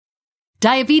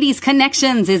Diabetes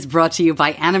Connections is brought to you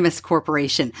by Animas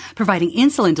Corporation, providing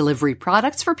insulin delivery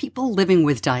products for people living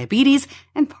with diabetes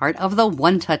and part of the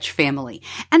One Touch family.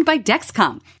 And by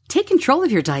Dexcom. Take control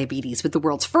of your diabetes with the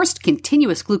world's first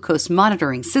continuous glucose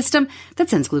monitoring system that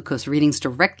sends glucose readings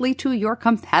directly to your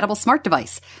compatible smart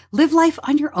device. Live life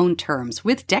on your own terms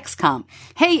with Dexcom.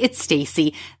 Hey, it's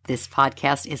Stacey. This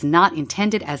podcast is not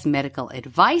intended as medical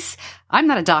advice. I'm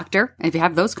not a doctor. If you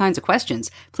have those kinds of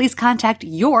questions, please contact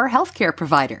your healthcare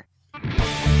provider.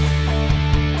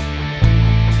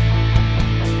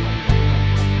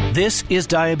 This is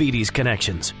Diabetes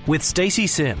Connections with Stacey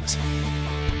Sims.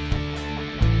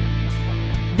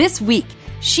 This week,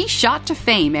 she shot to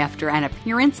fame after an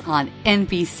appearance on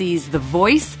NBC's The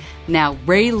Voice. Now,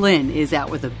 RaeLynn is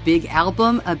out with a big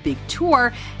album, a big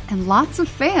tour, and lots of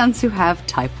fans who have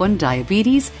type 1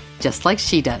 diabetes, just like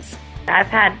she does. I've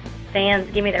had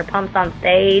fans give me their pumps on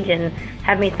stage and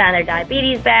have me sign their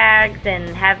diabetes bags and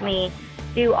have me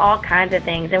do all kinds of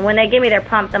things. And when they give me their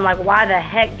pumps, I'm like, why the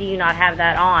heck do you not have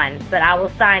that on? But I will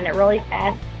sign it really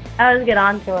fast. I'll just get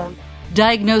on to them.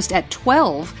 Diagnosed at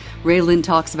 12, RaeLynn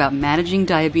talks about managing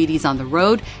diabetes on the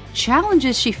road,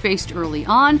 challenges she faced early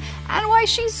on, and why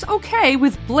she's okay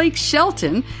with Blake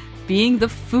Shelton being the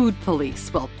food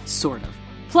police. Well, sort of.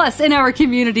 Plus, in our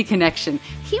community connection,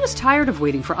 he was tired of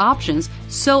waiting for options,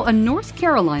 so a North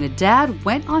Carolina dad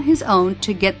went on his own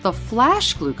to get the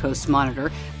Flash Glucose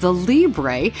Monitor, the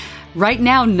Libre, right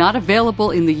now not available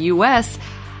in the U.S.,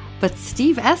 but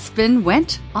Steve Espin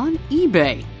went on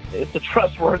eBay. It's a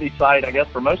trustworthy site, I guess,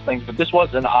 for most things, but this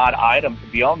was an odd item to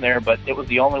be on there, but it was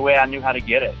the only way I knew how to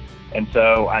get it. And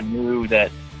so I knew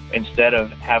that instead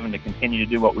of having to continue to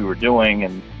do what we were doing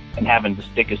and having to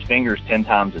stick his fingers 10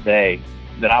 times a day,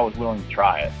 that I was willing to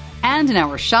try it. And in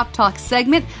our Shoptalk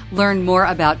segment, learn more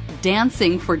about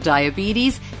dancing for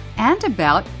diabetes and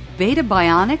about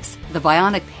BetaBionics, the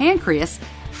bionic pancreas,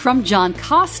 from John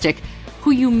Costik,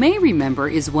 who you may remember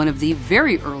is one of the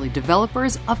very early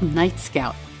developers of Night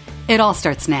Scout. It all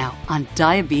starts now on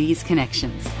Diabetes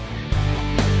Connections.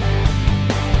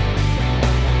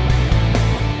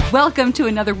 Welcome to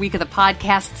another week of the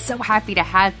podcast. So happy to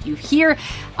have you here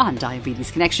on Diabetes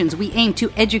Connections. We aim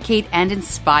to educate and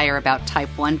inspire about type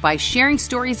 1 by sharing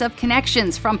stories of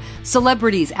connections from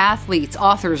celebrities, athletes,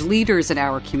 authors, leaders in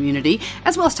our community,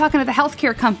 as well as talking to the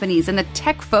healthcare companies and the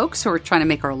tech folks who are trying to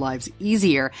make our lives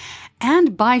easier.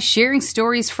 And by sharing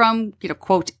stories from,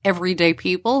 quote, everyday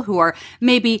people who are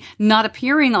maybe not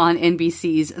appearing on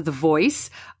NBC's The Voice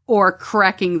or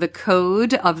cracking the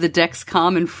code of the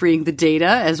Dexcom and freeing the data,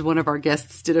 as one of our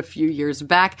guests did a few years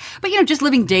back. But, just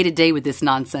living day to day with this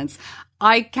nonsense.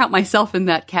 I count myself in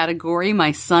that category.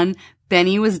 My son,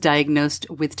 Benny, was diagnosed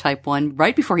with type 1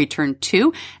 right before he turned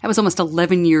 2. That was almost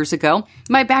 11 years ago.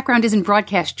 My background is in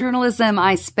broadcast journalism.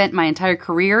 I spent my entire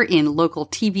career in local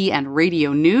TV and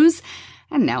radio news.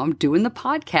 And now I'm doing the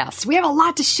podcast. We have a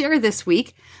lot to share this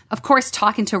week. Of course,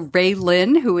 talking to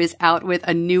RaeLynn, who is out with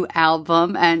a new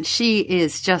album, and she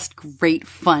is just great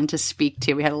fun to speak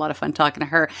to. We had a lot of fun talking to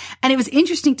her. And it was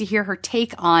interesting to hear her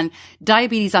take on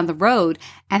diabetes on the road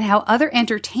and how other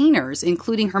entertainers,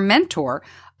 including her mentor,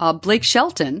 Blake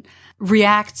Shelton,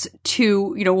 reacts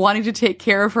to, wanting to take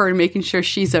care of her and making sure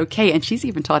she's okay. And she's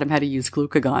even taught him how to use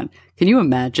glucagon. Can you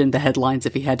imagine the headlines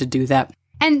if he had to do that?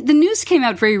 And the news came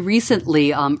out very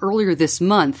recently, earlier this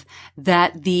month,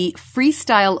 that the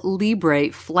Freestyle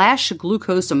Libre Flash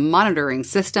Glucose Monitoring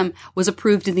System was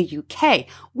approved in the UK.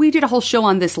 We did a whole show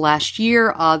on this last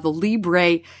year. The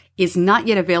Libre is not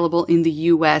yet available in the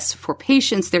U.S. for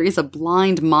patients. There is a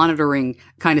blind monitoring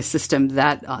kind of system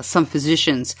that some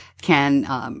physicians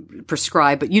can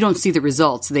prescribe, but you don't see the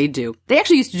results. They do. They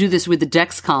actually used to do this with the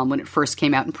Dexcom when it first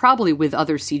came out, and probably with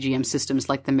other CGM systems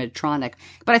like the Medtronic.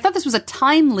 But I thought this was a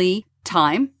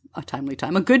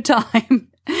good time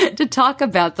to talk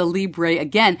about the Libre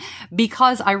again,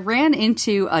 because I ran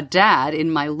into a dad in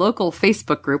my local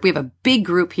Facebook group. We have a big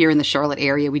group here in the Charlotte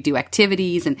area. We do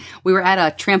activities, and we were at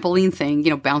a trampoline thing,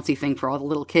 bouncy thing for all the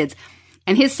little kids.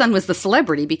 And his son was the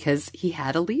celebrity because he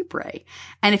had a Libre.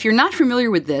 And if you're not familiar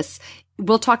with this,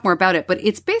 we'll talk more about it, but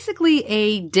it's basically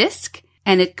a disc,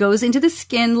 and it goes into the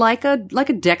skin like a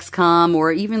Dexcom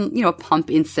or even, a pump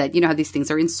inset. You know how these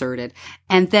things are inserted.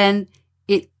 And then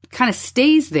it kind of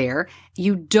stays there.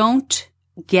 You don't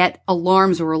get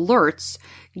alarms or alerts.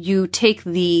 You take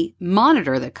the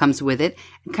monitor that comes with it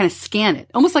and kind of scan it.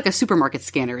 Almost like a supermarket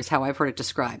scanner is how I've heard it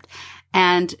described.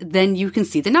 And then you can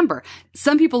see the number.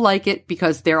 Some people like it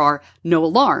because there are no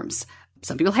alarms.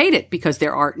 Some people hate it because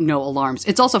there are no alarms.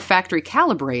 It's also factory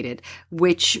calibrated,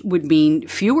 which would mean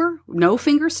no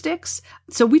finger sticks.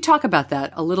 So we talk about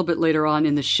that a little bit later on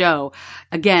in the show.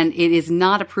 Again, it is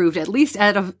not approved, at least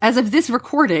as of this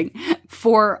recording,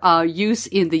 for use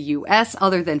in the U.S.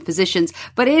 other than physicians,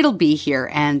 but it'll be here,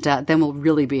 and then we'll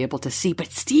really be able to see.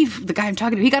 But Steve, the guy I'm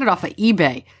talking to, he got it off of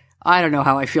eBay. I don't know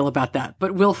how I feel about that,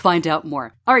 but we'll find out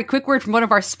more. All right, quick word from one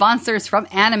of our sponsors, from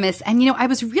Animas. And, I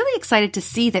was really excited to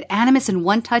see that Animas and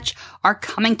OneTouch are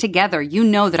coming together. You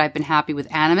know that I've been happy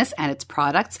with Animas and its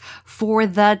products for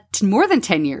the more than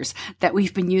 10 years that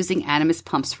we've been using Animas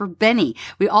pumps for Benny.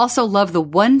 We also love the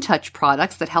OneTouch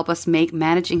products that help us make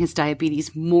managing his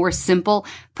diabetes more simple.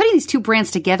 Putting these two brands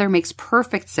together makes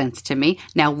perfect sense to me.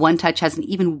 Now, OneTouch has an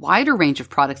even wider range of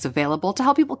products available to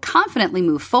help people confidently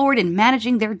move forward in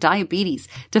managing their diabetes.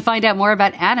 To find out more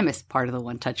about Animas, part of the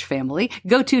OneTouch family,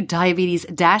 go to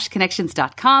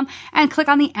diabetes-connections.com and click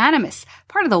on the Animas,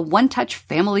 part of the OneTouch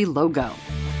family logo.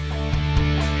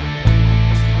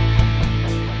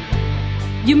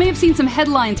 You may have seen some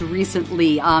headlines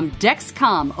recently.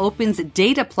 Dexcom opens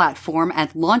data platform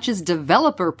and launches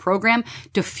developer program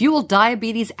to fuel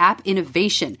diabetes app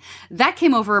innovation. That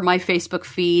came over my Facebook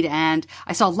feed, and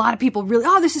I saw a lot of people really,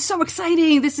 this is so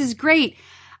exciting. This is great.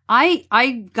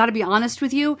 I got to be honest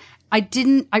with you.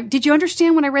 Did you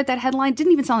understand when I read that headline? It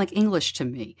didn't even sound like English to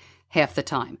me half the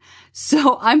time.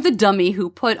 So I'm the dummy who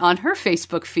put on her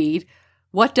Facebook feed,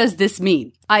 what does this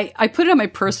mean? I put it on my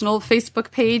personal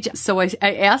Facebook page. So I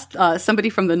asked somebody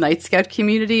from the Night Scout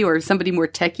community or somebody more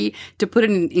techie to put it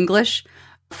in English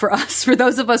for us, for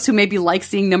those of us who maybe like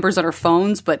seeing numbers on our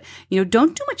phones, but,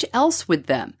 don't do much else with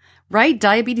them. Right?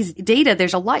 Diabetes data,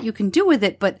 there's a lot you can do with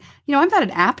it, but, I'm not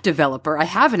an app developer. I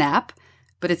have an app,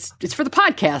 but it's for the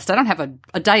podcast. I don't have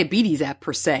a diabetes app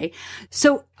per se.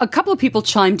 So a couple of people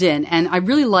chimed in, and I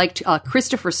really liked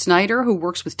Christopher Snyder, who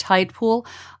works with Tidepool.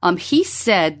 He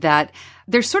said that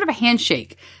there's sort of a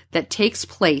handshake that takes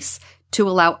place to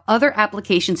allow other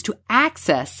applications to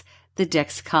access the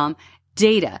Dexcom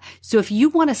data. So if you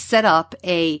want to set up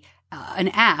an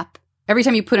app, every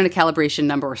time you put in a calibration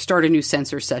number or start a new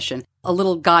sensor session, a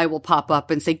little guy will pop up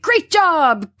and say, "Great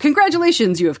job!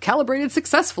 Congratulations, you have calibrated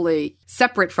successfully."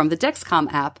 Separate from the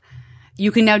Dexcom app,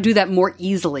 you can now do that more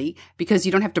easily because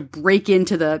you don't have to break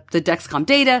into the Dexcom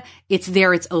data. It's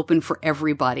there. It's open for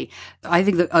everybody. I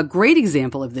think a great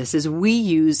example of this is we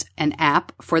use an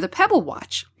app for the Pebble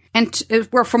Watch. And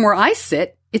from where I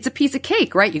sit, it's a piece of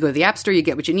cake, right? You go to the App Store, you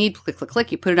get what you need, click, click,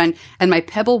 click, you put it on, and my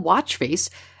Pebble watch face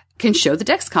can show the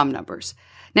Dexcom numbers.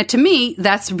 Now, to me,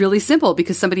 that's really simple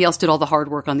because somebody else did all the hard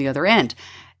work on the other end.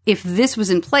 If this was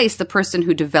in place, the person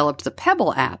who developed the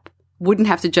Pebble app wouldn't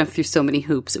have to jump through so many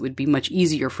hoops. It would be much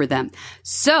easier for them.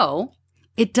 So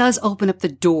it does open up the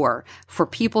door for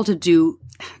people to do,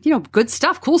 good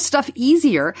stuff, cool stuff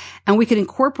easier. And we could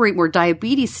incorporate more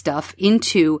diabetes stuff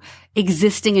into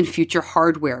existing and future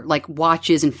hardware like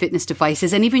watches and fitness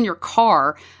devices and even your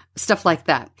car, stuff like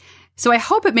that. So I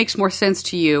hope it makes more sense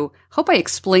to you. Hope I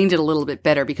explained it a little bit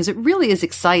better because it really is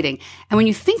exciting. And when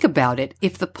you think about it,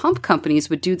 if the pump companies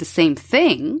would do the same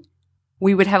thing,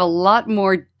 we would have a lot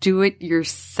more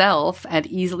do-it-yourself and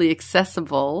easily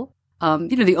accessible,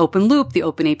 the open loop, the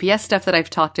open APS stuff that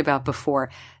I've talked about before.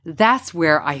 That's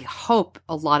where I hope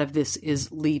a lot of this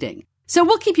is leading. So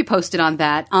we'll keep you posted on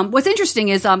that. What's interesting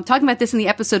is I'm talking about this in the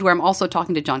episode where I'm also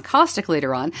talking to John Costik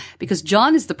later on, because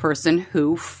John is the person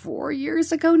who 4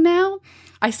 years ago now,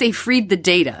 I say freed the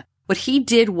data. What he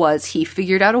did was he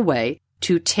figured out a way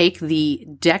to take the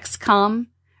Dexcom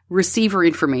receiver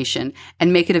information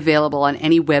and make it available on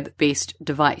any web-based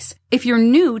device. If you're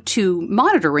new to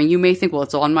monitoring, you may think, well,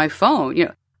 it's on my phone.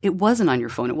 It wasn't on your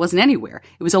phone. It wasn't anywhere.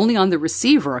 It was only on the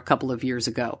receiver a couple of years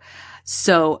ago.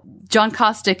 So John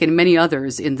Costik and many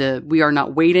others in the We Are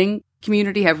Not Waiting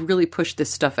community have really pushed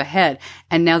this stuff ahead.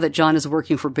 And now that John is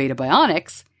working for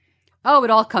BetaBionics, it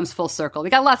all comes full circle.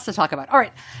 We got lots to talk about. All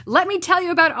right, let me tell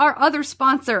you about our other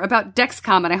sponsor, about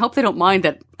Dexcom. And I hope they don't mind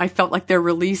that I felt like their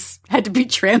release had to be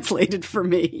translated for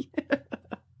me.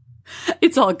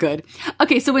 It's all good.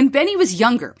 Okay, so when Benny was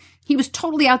younger, he was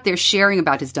totally out there sharing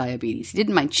about his diabetes. He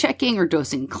didn't mind checking or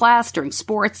dosing in class, during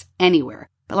sports, anywhere.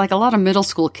 But like a lot of middle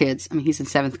school kids, he's in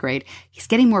 7th grade, he's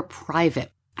getting more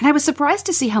private. And I was surprised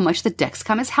to see how much the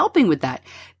Dexcom is helping with that.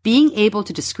 Being able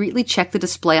to discreetly check the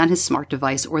display on his smart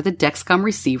device or the Dexcom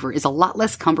receiver is a lot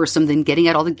less cumbersome than getting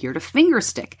out all the gear to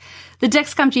fingerstick. The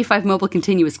Dexcom G5 Mobile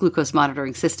Continuous Glucose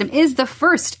Monitoring System is the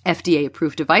first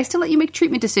FDA-approved device to let you make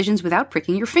treatment decisions without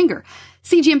pricking your finger.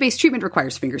 CGM-based treatment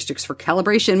requires fingersticks for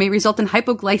calibration and may result in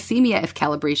hypoglycemia if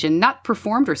calibration not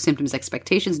performed or symptoms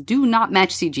expectations do not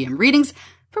match CGM readings.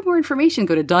 For more information,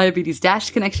 go to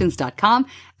diabetes-connections.com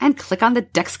and click on the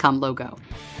Dexcom logo.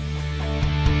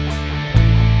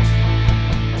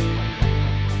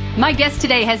 My guest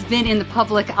today has been in the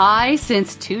public eye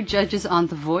since two judges on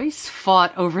The Voice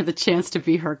fought over the chance to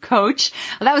be her coach.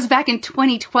 That was back in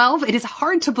 2012. It is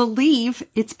hard to believe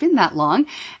it's been that long.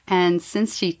 And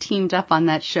since she teamed up on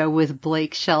that show with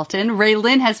Blake Shelton,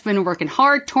 RaeLynn has been working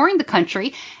hard, touring the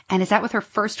country, and is out with her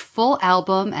first full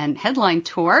album and headline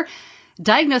tour.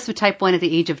 Diagnosed with type 1 at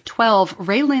the age of 12,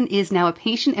 RaeLynn is now a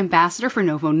patient ambassador for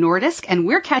Novo Nordisk, and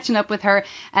we're catching up with her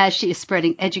as she is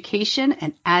spreading education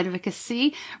and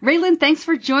advocacy. RaeLynn, thanks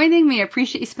for joining me. I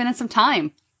appreciate you spending some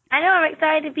time. I know, I'm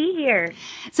excited to be here.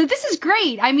 So this is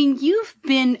great. I mean, you've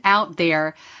been out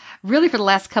there really for the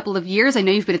last couple of years. I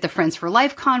know you've been at the Friends for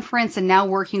Life conference and now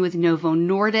working with Novo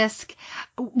Nordisk.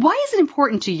 Why is it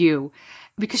important to you?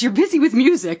 Because you're busy with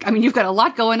music. I mean, you've got a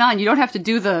lot going on. You don't have to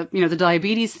do the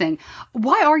diabetes thing.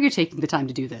 Why are you taking the time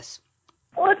to do this?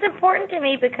 Well, it's important to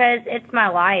me because it's my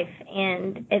life,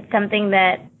 and it's something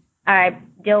that I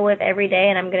deal with every day,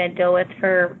 and I'm going to deal with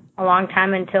for a long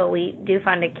time until we do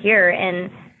find a cure. And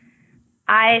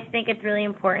I think it's really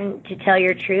important to tell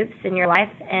your truths in your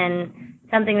life, and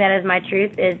something that is my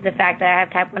truth is the fact that I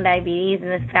have type 1 diabetes and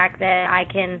the fact that I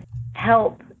can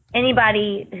help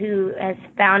anybody who has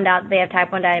found out they have type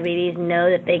 1 diabetes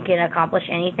know that they can accomplish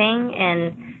anything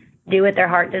and do what their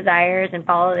heart desires and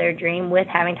follow their dream with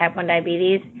having type 1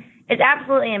 diabetes. It's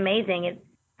absolutely amazing.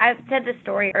 I've said this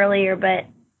story earlier, but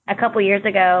a couple years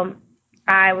ago,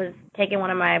 I was taking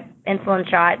one of my insulin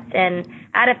shots, and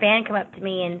I had a fan come up to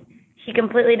me, and she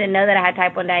completely didn't know that I had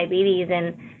type 1 diabetes.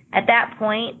 And at that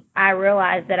point, I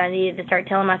realized that I needed to start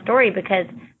telling my story because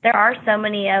there are so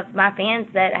many of my fans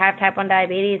that have type 1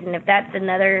 diabetes, and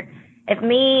if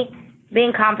me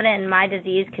being confident in my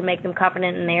disease can make them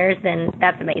confident in theirs, then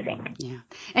that's amazing. Yeah.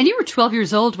 And you were 12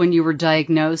 years old when you were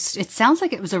diagnosed. It sounds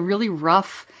like it was a really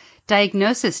rough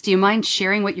diagnosis. Do you mind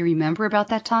sharing what you remember about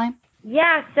that time?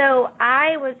 Yeah, so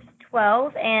I was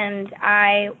 12, and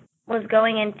I was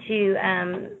going into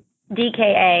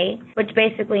DKA, which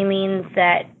basically means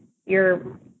that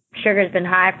your sugar's been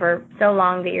high for so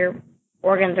long that your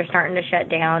organs are starting to shut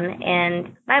down.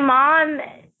 And my mom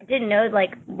didn't know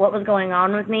what was going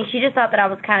on with me. She just thought that I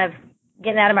was kind of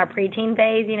getting out of my preteen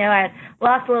phase. I had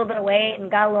lost a little bit of weight and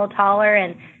got a little taller,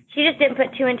 and she just didn't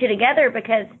put two and two together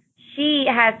because she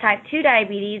has type 2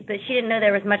 diabetes, but she didn't know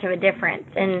there was much of a difference.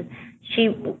 And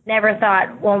she never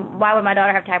thought, well, why would my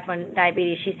daughter have type 1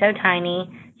 diabetes? She's so tiny.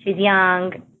 She's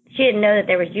young. She didn't know that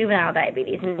there was juvenile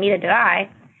diabetes, and neither did I.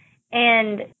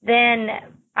 And then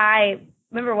I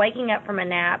remember waking up from a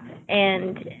nap,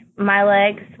 and my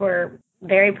legs were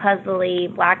very puzzly,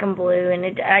 black and blue, and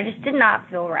I just did not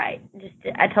feel right.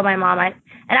 I told my mom, and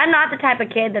I'm not the type of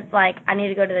kid that's like, I need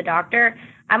to go to the doctor.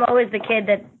 I'm always the kid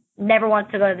that never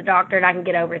wants to go to the doctor and I can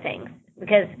get over things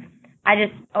because I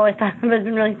just always thought I was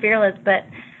really fearless. But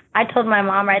I told my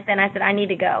mom right then, I said, I need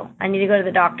to go. I need to go to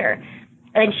the doctor.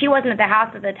 And she wasn't at the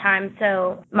house at the time,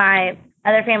 so my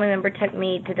other family member took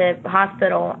me to the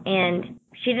hospital, and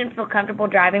she didn't feel comfortable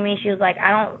driving me. She was like,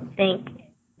 I don't think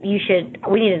we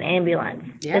need an ambulance.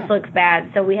 Yeah. This looks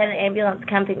bad. So we had an ambulance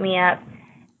come pick me up,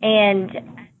 and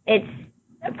it's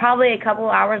probably a couple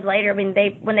hours later. I mean,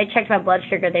 when they checked my blood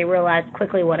sugar, they realized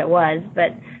quickly what it was,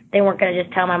 but they weren't going to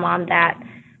just tell my mom that.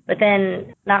 But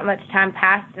then not much time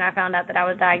passed, and I found out that I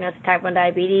was diagnosed with type 1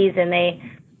 diabetes, and they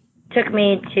took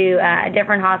me to a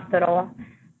different hospital,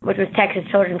 which was Texas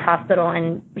Children's Hospital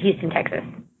in Houston, Texas.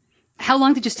 How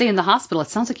long did you stay in the hospital? It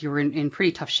sounds like you were in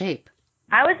pretty tough shape.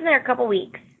 I was in there a couple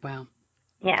weeks. Wow.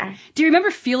 Yeah. Do you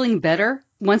remember feeling better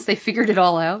once they figured it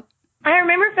all out? I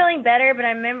remember feeling better, but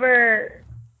I remember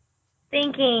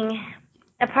thinking,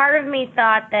 a part of me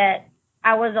thought that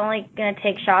I was only going to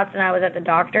take shots when I was at the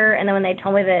doctor, and then when they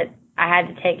told me that I had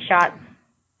to take shots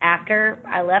after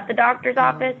I left the doctor's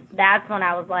office, that's when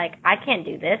I was like, I can't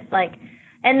do this.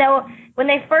 And though when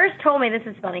they first told me, this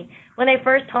is funny, when they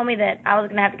first told me that I was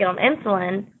going to have to get on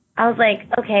insulin, I was like,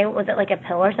 okay, was it like a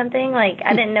pill or something?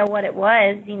 I didn't know what it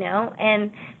was,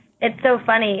 and it's so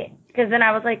funny because then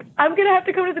I was like, I'm going to have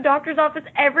to go to the doctor's office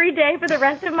every day for the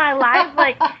rest of my life.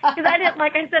 Because I didn't,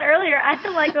 like I said earlier, I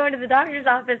didn't like going to the doctor's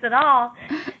office at all.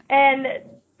 And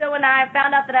so when I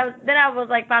found out that I was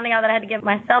finding out that I had to give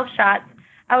myself shots,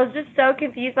 I was just so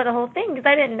confused by the whole thing because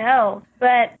I didn't know.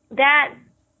 But that,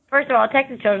 first of all,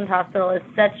 Texas Children's Hospital is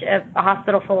such a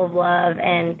hospital full of love,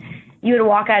 and you would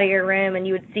walk out of your room and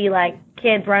you would see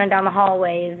kids running down the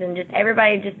hallways, and just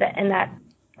everybody just in that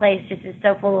place just is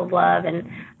so full of love, and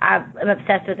I'm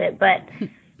obsessed with it. But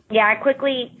yeah, I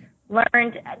quickly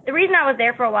learned the reason I was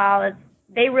there for a while is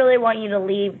they really want you to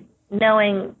leave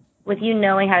with you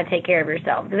knowing how to take care of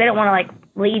yourself, because they don't want to like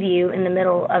leave you in the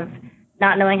middle of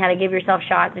not knowing how to give yourself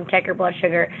shots and check your blood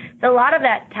sugar. So a lot of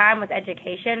that time was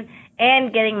education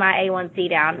and getting my A1C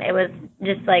down. It was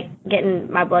just like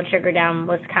getting my blood sugar down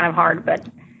was kind of hard, but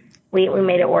we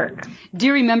made it work. Do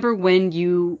you remember when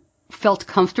you felt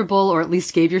comfortable or at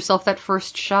least gave yourself that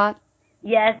first shot?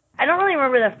 Yes. I don't really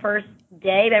remember the first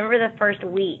day, but I remember the first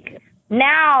week.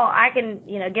 Now I can,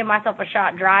 give myself a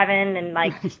shot driving and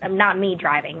like, not me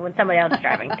driving, when somebody else is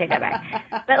driving, take that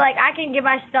back. But like I can give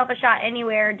myself a shot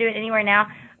anywhere, do it anywhere now.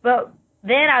 But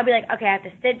then I'll be like, okay, I have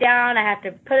to sit down. I have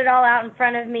to put it all out in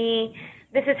front of me.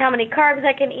 This is how many carbs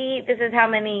I can eat. This is how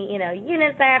many,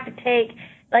 units I have to take.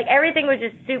 Like everything was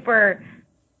just super,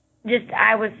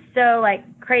 I was so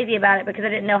like crazy about it because I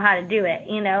didn't know how to do it,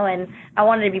 and I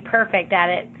wanted to be perfect at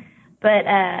it. But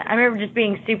I remember just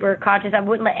being super conscious. I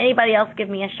wouldn't let anybody else give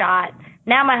me a shot.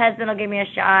 Now my husband will give me a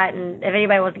shot, and if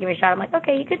anybody wants to give me a shot, I'm like,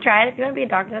 okay, you could try it. If you want to be a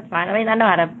doctor, that's fine. I mean, I know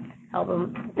how to help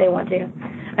them if they want to.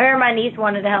 I remember my niece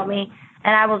wanted to help me,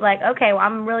 and I was like, okay, well,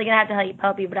 I'm really going to have to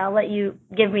help you, but I'll let you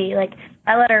give me,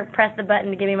 I let her press the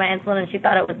button to give me my insulin, and she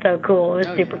thought it was so cool. It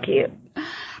was super cute.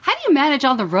 How do you manage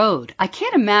on the road? I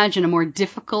can't imagine a more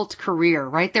difficult career,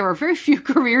 right? There are very few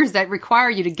careers that require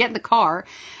you to get in the car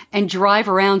and drive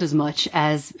around as much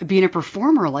as being a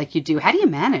performer like you do. How do you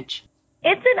manage?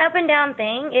 It's an up and down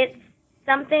thing. It's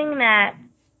something that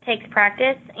takes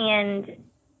practice, and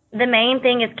the main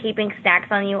thing is keeping snacks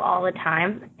on you all the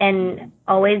time and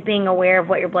always being aware of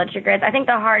what your blood sugar is. I think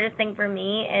the hardest thing for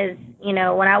me is,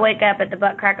 when I wake up at the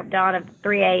butt crack of dawn of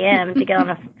 3 a.m. to get on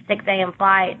a 6 a.m.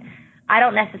 flight, I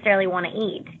don't necessarily want to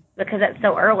eat because it's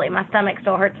so early. My stomach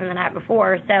still hurts from the night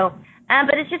before. So,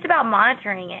 but it's just about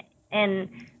monitoring it and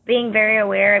being very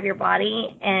aware of your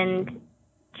body and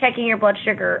checking your blood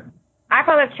sugar. I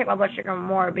probably have to check my blood sugar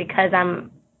more because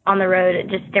I'm on the road at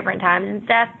just different times and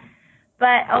stuff.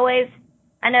 But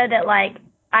I know that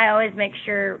I always make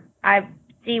sure I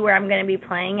see where I'm going to be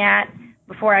playing at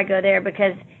before I go there,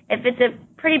 because if it's a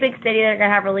pretty big city, they're going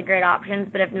to have really great options.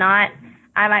 But if not,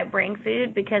 I might bring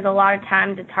food, because a lot of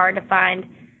times it's hard to find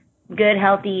good,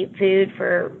 healthy food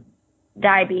for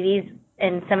diabetes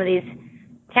in some of these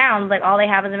towns. Like all they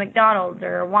have is a McDonald's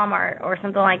or a Walmart or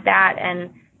something like that.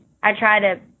 And I try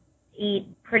to eat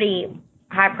pretty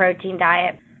high protein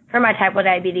diet for my type 1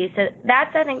 diabetes. So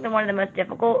that's, I think, one of the most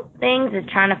difficult things is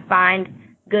trying to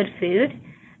find good food.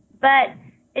 But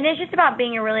it is just about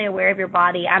being really aware of your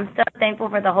body. I'm so thankful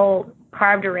for the whole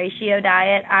carb to ratio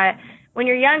diet. When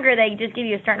you're younger, they just give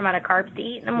you a certain amount of carbs to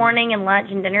eat in the morning and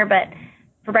lunch and dinner, but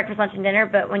for breakfast, lunch, and dinner.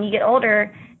 But when you get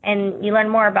older and you learn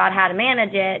more about how to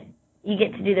manage it, you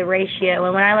get to do the ratio.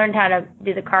 And when I learned how to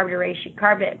do the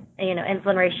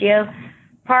insulin ratio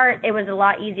part, it was a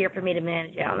lot easier for me to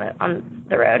manage it on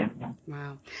the road.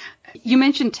 Wow. You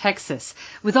mentioned Texas.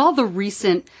 With all the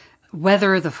recent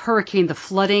weather, the hurricane, the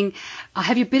flooding,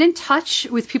 have you been in touch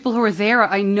with people who are there?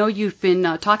 I know you've been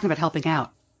talking about helping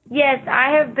out. Yes,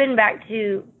 I have been back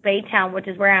to Baytown, which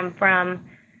is where I'm from,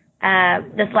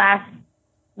 this last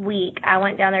week. I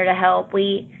went down there to help.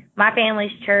 My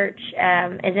family's church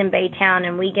is in Baytown,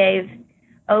 and we gave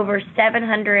over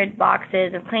 700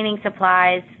 boxes of cleaning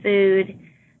supplies, food,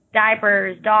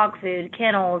 diapers, dog food,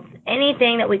 kennels,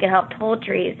 anything that we could help,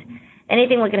 toiletries,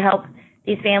 anything we could help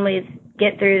these families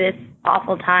get through this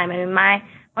awful time. I mean,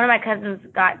 one of my cousins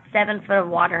got 7 foot of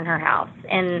water in her house,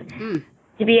 and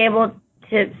to be able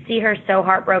to see her so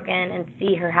heartbroken and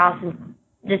see her house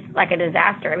just like a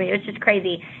disaster. I mean, it was just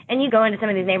crazy. And you go into some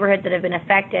of these neighborhoods that have been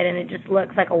affected, and it just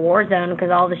looks like a war zone because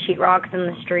all the sheetrock's in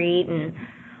the street and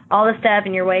all the stuff,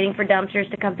 and you're waiting for dumpsters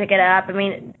to come pick it up. I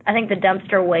mean, I think the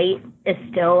dumpster wait is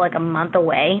still like a month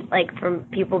away, from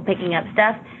people picking up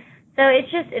stuff. So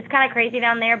it's kind of crazy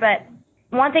down there. But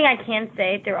one thing I can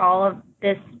say through all of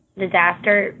this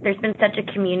disaster, there's been such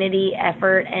a community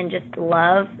effort and just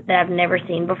love that I've never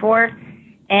seen before.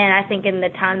 And I think in the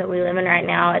time that we live in right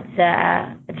now,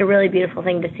 it's a really beautiful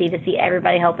thing to see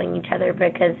everybody helping each other,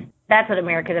 because that's what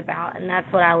America's about, and that's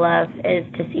what I love,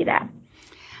 is to see that.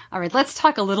 All right, let's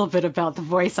talk a little bit about the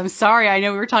voice. I'm sorry, I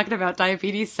know we were talking about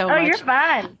diabetes so much. Oh, you're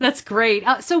fine. That's great.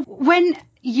 So when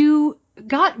you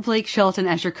got Blake Shelton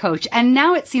as your coach, and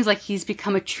now it seems like he's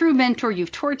become a true mentor.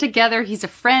 You've toured together. He's a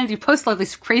friend. You post all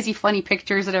these crazy, funny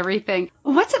pictures and everything.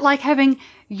 What's it like having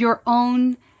your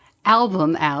own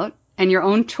album out and your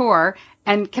own tour?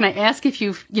 And can I ask if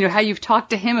how you've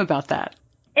talked to him about that?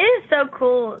 It is so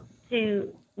cool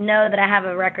to know that I have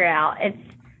a record out.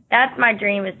 That's my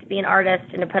dream, is to be an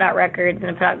artist and to put out records and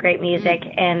to put out great music.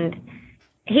 And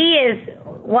he is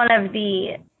one of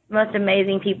the most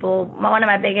amazing people, one of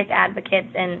my biggest advocates.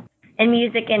 And in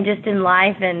music and just in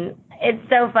life. And it's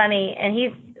so funny. And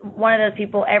he's one of those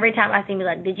people, every time I see him, he's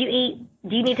like, did you eat?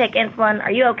 Do you need to take insulin?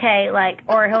 Are you okay? Like,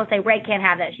 or he'll say, Ray can't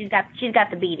have that. She's got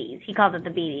the beaties. He calls it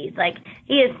the beaties. Like,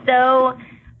 he is so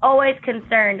always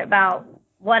concerned about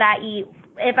what I eat,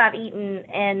 if I've eaten,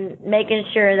 and making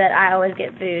sure that I always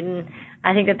get food. And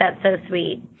I think that that's so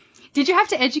sweet. Did you have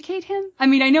to educate him? I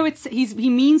mean, I know he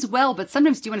means well, but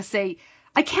sometimes do you want to say,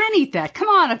 I can't eat that. Come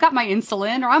on, I've got my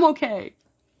insulin, or I'm okay.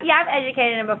 Yeah, I've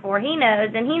educated him before. He knows,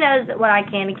 and he knows what I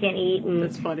can and can't eat. And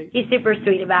that's funny. He's super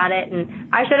sweet about it. And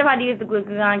I showed him how to use the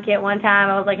glucagon kit one time.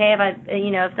 I was like, hey,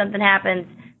 if something happens,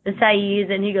 this is how you use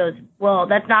it. And he goes, well,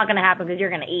 that's not going to happen because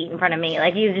you're going to eat in front of me.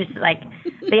 Like, he was just like,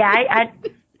 but yeah,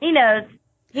 he knows.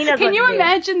 He knows. Can you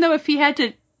imagine, though, if he had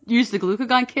to use the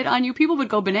glucagon kit on you? People would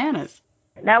go bananas.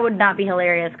 That would not be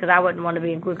hilarious because I wouldn't want to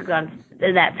be in glucagon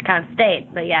in that kind of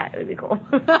state. But yeah, it would be cool.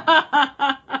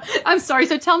 I'm sorry.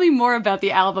 So tell me more about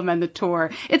the album and the tour.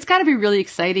 It's got to be really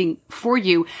exciting for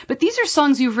you. But these are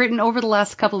songs you've written over the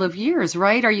last couple of years,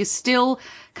 right? Are you still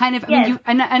kind of? Yes.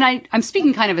 I mean, I'm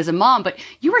speaking kind of as a mom, but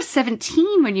you were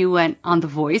 17 when you went on The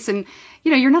Voice, and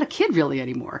you're not a kid really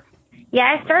anymore.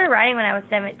 Yeah, I started writing when I was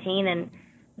 17, and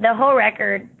the whole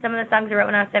record. Some of the songs I wrote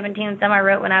when I was 17, and some I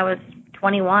wrote when I was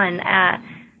 21.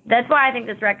 That's why I think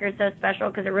this record is so special,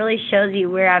 because it really shows you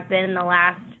where I've been in the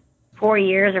last 4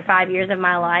 years or 5 years of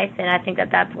my life, and I think that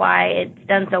that's why it's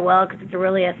done so well, because it's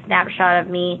really a snapshot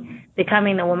of me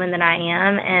becoming the woman that I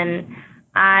am, and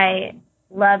I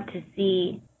love to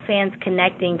see fans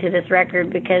connecting to this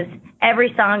record, because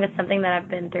every song is something that I've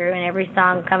been through, and every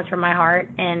song comes from my heart,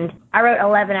 and I wrote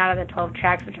 11 out of the 12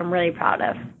 tracks, which I'm really proud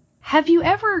of. Have you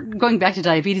ever, going back to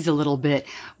diabetes a little bit,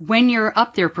 when you're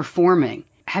up there performing,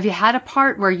 have you had a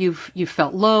part where you've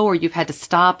felt low, or you've had to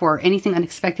stop, or anything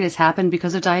unexpected has happened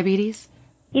because of diabetes?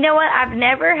 You know what? I've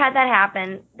never had that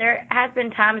happen. There has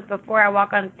been times before I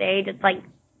walk on stage, it's like,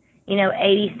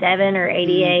 87 or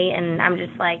 88, and I'm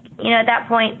just like, at that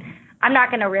point, I'm not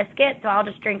going to risk it, so I'll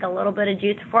just drink a little bit of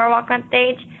juice before I walk on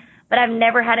stage. But I've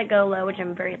never had it go low, which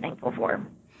I'm very thankful for.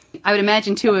 I would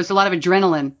imagine, too, there's a lot of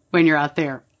adrenaline when you're out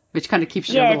there, which kind of keeps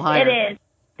you a little higher. Yes, it is.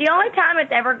 The only time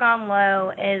it's ever gone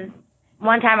low is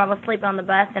one time I was sleeping on the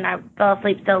bus, and I fell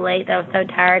asleep so late that I was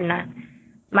so tired, and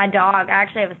my dog, I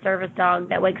actually have a service dog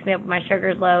that wakes me up when my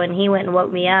sugar's low, and he went and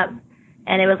woke me up,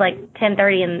 and it was like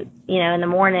 10:30 in the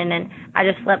morning, and I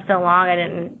just slept so long I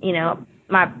didn't,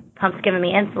 my pump's giving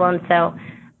me insulin, so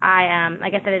I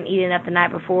guess I didn't eat enough the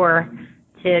night before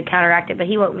to counteract it, but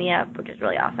he woke me up, which is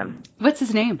really awesome. What's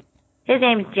his name? His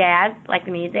name's Jazz, like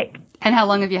the music. And how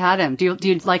long have you had him? Do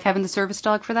you like having the service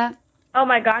dog for that? Oh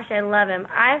my gosh, I love him.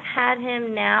 I've had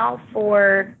him now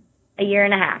for a year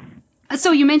and a half.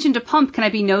 So you mentioned a pump. Can I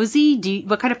be nosy?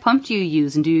 What kind of pump do you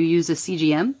use? And do you use a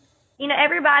CGM?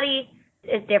 Everybody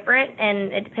is different,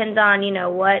 and it depends on,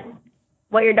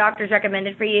 what your doctor's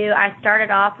recommended for you. I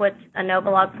started off with a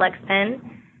Novolog Flex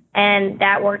Pen, and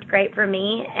that worked great for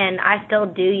me, and I still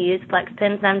do use Flex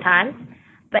Pen sometimes,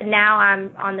 but now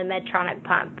I'm on the Medtronic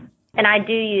pump, and I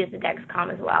do use the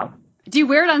Dexcom as well. Do you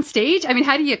wear it on stage? I mean,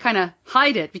 how do you kind of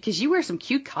hide it? Because you wear some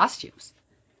cute costumes.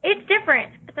 It's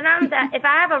different. Sometimes if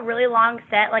I have a really long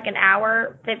set, like an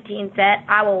hour, 15 set,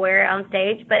 I will wear it on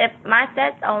stage. But if my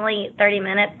set's only 30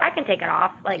 minutes, I can take it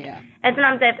off. And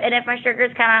sometimes if my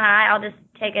sugar's kind of high, I'll just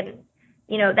take it.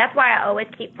 That's why I always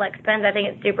keep Flex Pens. I think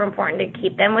it's super important to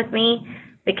keep them with me,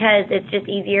 because it's just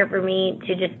easier for me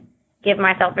to just give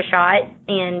myself a shot,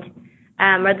 and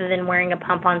rather than wearing a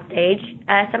pump on stage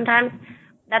sometimes.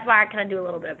 That's why I kind of do a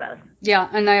little bit of both. Yeah,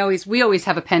 and we always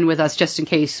have a pen with us just in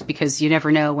case, because you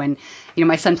never know when,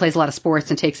 my son plays a lot of sports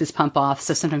and takes his pump off,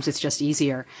 so sometimes it's just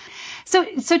easier. So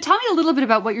tell me a little bit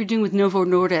about what you're doing with Novo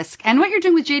Nordisk and what you're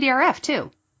doing with JDRF too.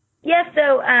 Yeah,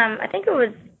 so I think it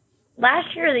was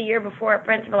last year or the year before at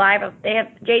Friends for Life.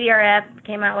 JDRF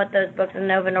came out with those books with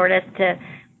Novo Nordisk.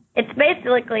 It's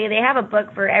basically, they have a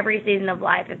book for every season of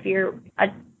life. If you're a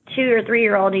 2 or 3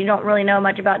 year old and you don't really know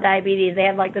much about diabetes, they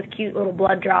have like this cute little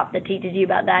blood drop that teaches you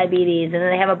about diabetes, and then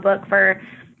they have a book for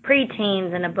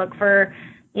preteens, and a book for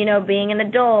being an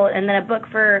adult, and then a book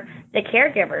for the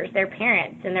caregivers, their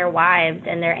parents and their wives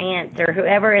and their aunts, or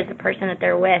whoever is the person that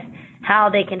they're with, how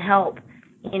they can help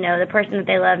the person that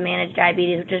they love manage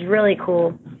diabetes, which is really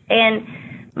cool. And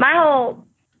my whole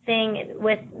thing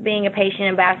with being a patient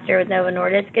ambassador with Novo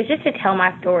Nordisk is just to tell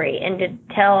my story and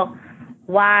to tell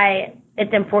why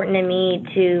it's important to me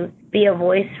to be a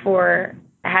voice for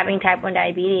having type 1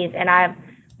 diabetes, and I've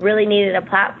really needed a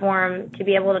platform to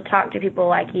be able to talk to people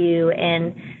like you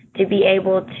and to be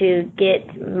able to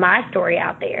get my story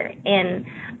out there. And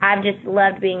I've just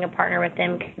loved being a partner with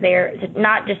them, because they're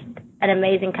not just an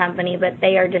amazing company, but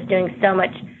they are just doing so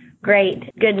much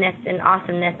great goodness and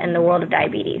awesomeness in the world of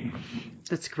diabetes.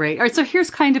 That's great. All right, so here's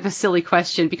kind of a silly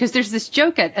question, because there's this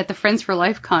joke at the Friends for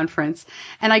Life conference,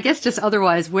 and I guess just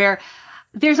otherwise, where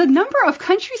there's a number of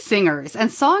country singers and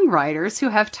songwriters who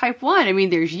have type 1. I mean,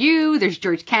 there's you, there's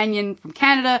George Canyon from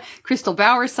Canada, Crystal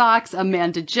Bowersox,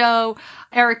 Amanda Joe,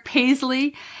 Eric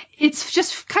Paisley. It's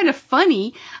just kind of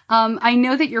funny. I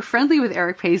know that you're friendly with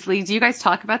Eric Paisley. Do you guys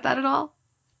talk about that at all?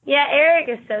 Yeah, Eric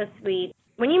is so sweet.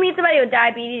 When you meet somebody with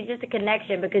diabetes, it's just a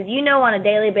connection, because you know on a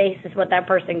daily basis what that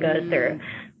person goes through.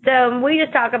 So we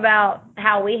just talk about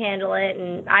how we handle it,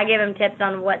 and I give him tips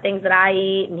on what things that I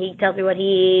eat, and he tells me what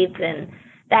he eats and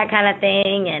that kind of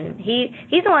thing. And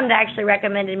he's the one that actually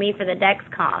recommended me for the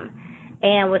Dexcom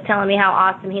and was telling me how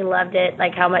awesome he loved it,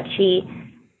 like how much he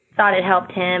thought it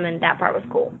helped him, and that part was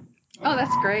cool. Oh,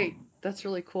 that's great. That's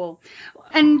really cool.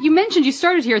 And you mentioned you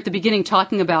started here at the beginning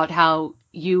talking about how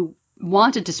you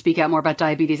wanted to speak out more about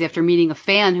diabetes after meeting a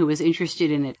fan who was interested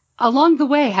in it. Along the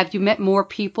way, have you met more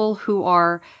people who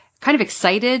are kind of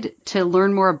excited to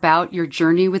learn more about your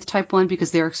journey with type 1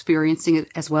 because they're experiencing it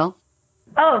as well?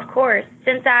 Oh, of course.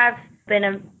 Since I've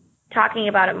been talking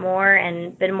about it more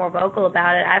and been more vocal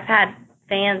about it, I've had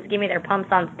fans give me their pumps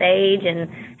on stage and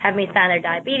have me sign their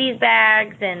diabetes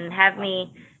bags and have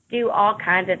me do all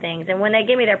kinds of things. And when they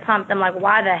give me their pumps, I'm like,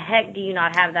 why the heck do you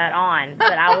not have that on?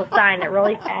 But I will sign it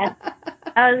really fast.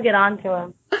 I always get on to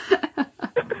them.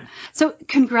 So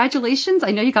congratulations.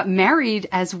 I know you got married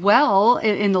as well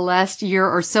in the last year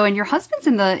or so, and your husband's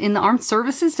in the armed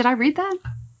services. Did I read that?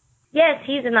 Yes,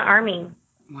 he's in the Army.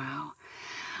 Wow.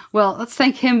 Well, let's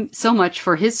thank him so much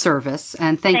for his service,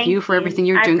 and thank you for everything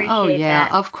you're doing. Oh, yeah,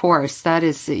 that. Of course. That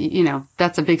is,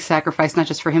 that's a big sacrifice, not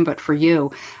just for him, but for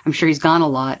you. I'm sure he's gone a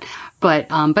lot. But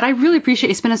I really appreciate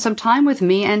you spending some time with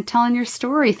me and telling your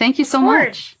story. Thank you so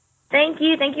much. Thank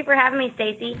you. Thank you for having me,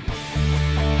 Stacey.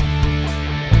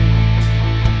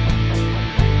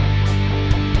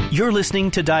 You're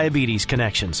listening to Diabetes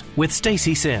Connections with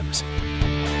Stacey Sims.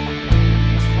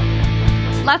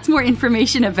 Lots more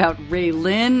information about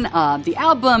RaeLynn, the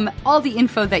album, all the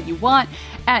info that you want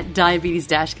at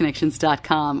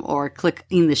diabetes-connections.com, or click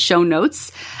in the show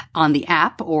notes on the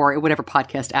app or whatever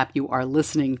podcast app you are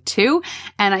listening to.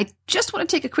 And I just want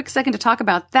to take a quick second to talk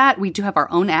about that. We do have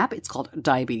our own app. It's called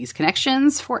Diabetes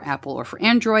Connections for Apple or for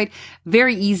Android.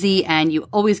 Very easy, and you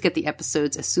always get the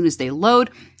episodes as soon as they load.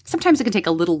 Sometimes it can take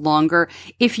a little longer.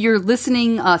 If you're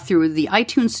listening through the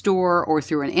iTunes Store or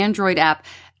through an Android app,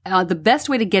 the best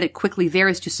way to get it quickly there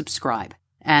is to subscribe.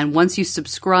 And once you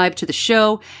subscribe to the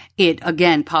show, it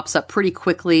again pops up pretty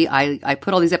quickly. I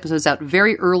put all these episodes out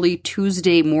very early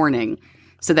Tuesday morning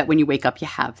so that when you wake up, you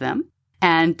have them.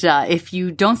 And if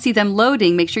you don't see them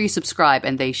loading, make sure you subscribe,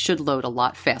 and they should load a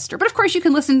lot faster. But of course, you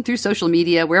can listen through social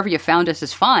media. Wherever you found us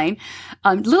is fine.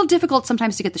 A little difficult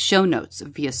sometimes to get the show notes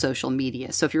via social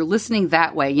media. So if you're listening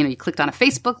that way, you clicked on a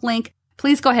Facebook link,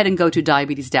 please go ahead and go to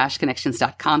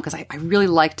diabetes-connections.com, because I really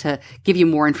like to give you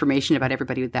more information about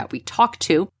everybody that we talk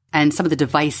to and some of the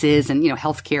devices and,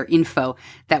 healthcare info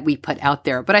that we put out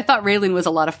there. But I thought RaeLynn was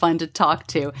a lot of fun to talk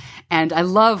to. And I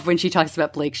love when she talks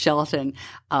about Blake Shelton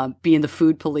being the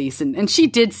food police. And she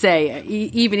did say,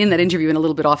 even in that interview and a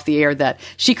little bit off the air, that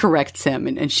she corrects him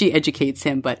and she educates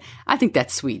him. But I think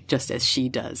that's sweet, just as she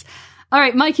does. All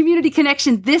right, my community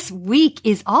connection this week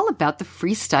is all about the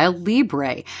Freestyle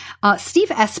Libre. Steve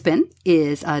Espin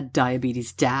is a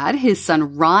diabetes dad. His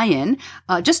son Ryan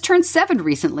just turned 7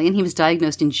 recently, and he was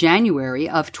diagnosed in January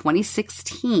of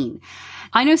 2016.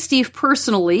 I know Steve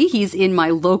personally. He's in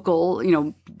my local,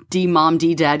 D-Mom,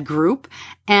 D-Dad group.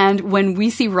 And when we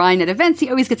see Ryan at events, he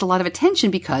always gets a lot of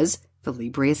attention because the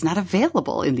Libre is not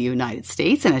available in the United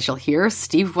States. And as you'll hear,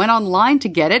 Steve went online to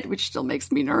get it, which still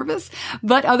makes me nervous.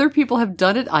 But other people have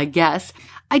done it, I guess.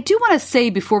 I do want to say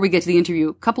before we get to the interview,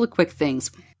 a couple of quick things.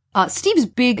 Steve's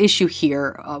big issue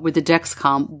here with the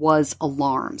Dexcom was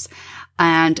alarms.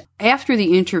 And after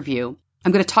the interview,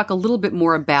 I'm going to talk a little bit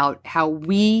more about how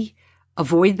we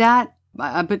avoid that.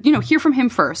 But, hear from him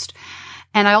first.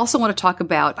 And I also want to talk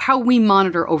about how we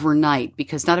monitor overnight,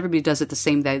 because not everybody does it the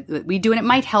same way that we do, and it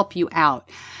might help you out.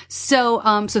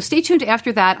 So stay tuned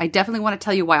after that. I definitely want to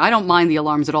tell you why I don't mind the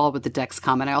alarms at all with the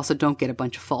Dexcom, and I also don't get a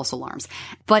bunch of false alarms.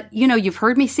 But, you've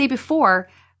heard me say before,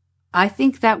 I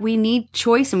think that we need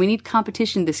choice and we need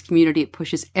competition in this community. It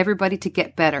pushes everybody to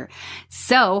get better.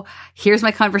 So here's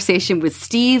my conversation with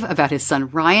Steve about his son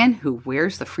Ryan, who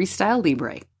wears the Freestyle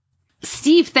Libre.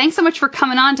 Steve, thanks so much for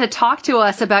coming on to talk to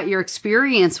us about your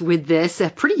experience with this.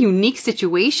 A pretty unique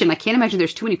situation. I can't imagine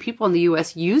there's too many people in the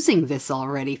U.S. using this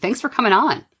already. Thanks for coming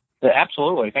on.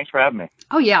 Absolutely. Thanks for having me.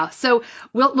 Oh, yeah. So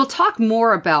we'll talk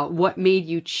more about what made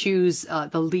you choose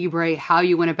the Libre, how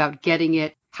you went about getting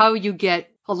it, how you get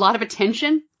a lot of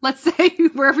attention, let's say,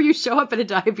 wherever you show up at a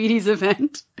diabetes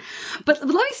event. But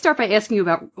let me start by asking you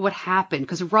about what happened,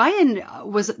 because Ryan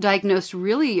was diagnosed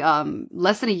really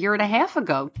less than a year and a half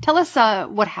ago. Tell us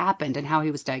what happened and how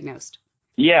he was diagnosed.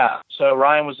 Yeah. So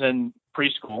Ryan was in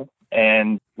preschool,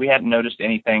 and we hadn't noticed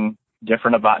anything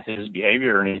different about his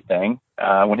behavior or anything.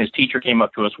 When his teacher came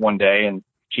up to us one day, and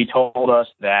she told us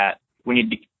that we need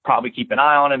to probably keep an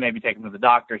eye on him, maybe take him to the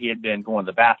doctor. He had been going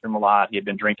to the bathroom a lot. He had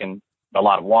been drinking a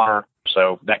lot of water.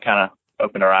 So that kind of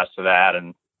opened our eyes to that.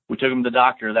 And we took him to the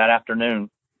doctor that afternoon.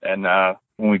 And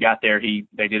when we got there,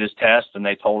 they did his test, and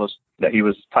they told us that he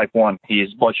was type 1.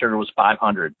 His blood sugar was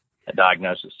 500 at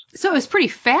diagnosis. So it was pretty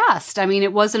fast. I mean,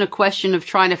 it wasn't a question of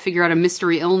trying to figure out a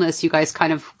mystery illness. You guys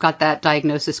kind of got that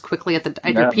diagnosis quickly at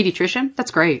your pediatrician?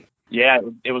 That's great. Yeah,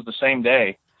 it was the same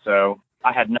day. So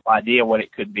I had no idea what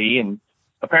it could be. And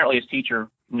apparently his teacher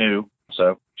knew.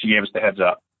 So she gave us the heads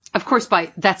up. Of course,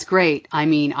 that's great. I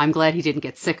mean, I'm glad he didn't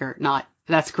get sicker, not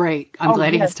that's great. I'm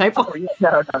glad he has type 1. Oh, yeah.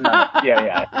 No.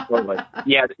 Yeah, totally.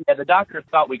 Yeah, the doctor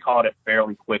thought we caught it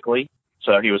fairly quickly,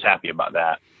 so he was happy about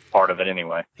that part of it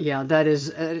anyway. Yeah, that's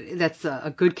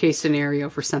a good case scenario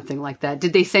for something like that.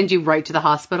 Did they send you right to the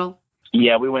hospital?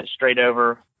 Yeah, we went straight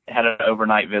over, had an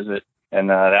overnight visit, and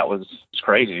that was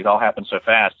crazy. It all happened so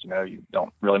fast, you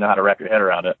don't really know how to wrap your head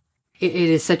around it. It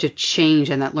is such a change,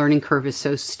 and that learning curve is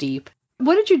so steep.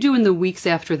 What did you do in the weeks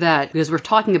after that? Because we're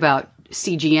talking about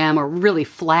CGM, or really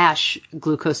flash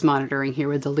glucose monitoring here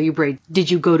with the Libre.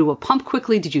 Did you go to a pump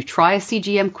quickly? Did you try a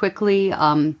CGM quickly?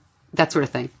 That sort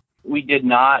of thing. We did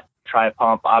not try a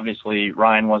pump. Obviously,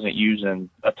 Ryan wasn't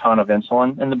using a ton of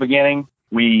insulin in the beginning.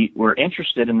 We were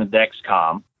interested in the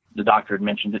Dexcom. The doctor had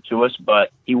mentioned it to us,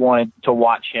 but he wanted to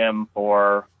watch him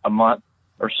for a month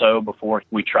or so before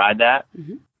we tried that.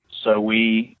 Mm-hmm. So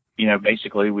we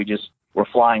just were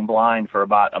flying blind for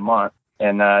about a month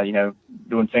and,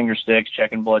 doing finger sticks,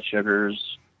 checking blood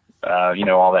sugars,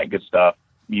 all that good stuff,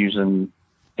 using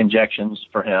injections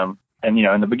for him. And,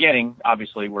 in the beginning,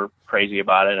 obviously, we're crazy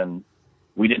about it and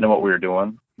we didn't know what we were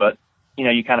doing. But,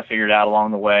 you kind of figure it out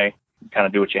along the way, you kind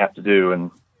of do what you have to do.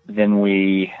 And then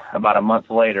about a month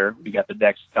later, we got the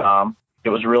Dexcom. It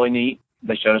was really neat.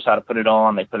 They showed us how to put it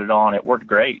on. They put it on. It worked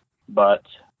great. But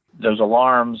those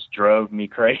alarms drove me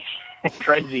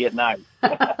crazy at night.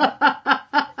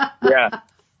 Yeah.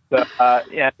 So,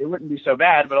 it wouldn't be so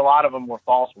bad, but a lot of them were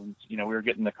false ones. We were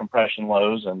getting the compression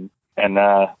lows and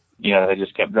they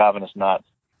just kept driving us nuts.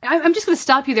 I'm just going to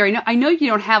stop you there. I know you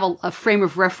don't have a frame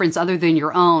of reference other than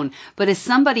your own, but as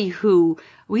somebody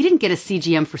we didn't get a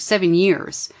CGM for 7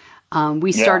 years.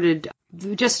 We started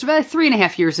just about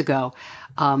 3.5 years ago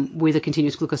with a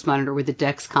continuous glucose monitor with the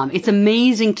Dexcom. It's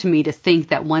amazing to me to think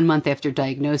that 1 month after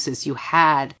diagnosis, you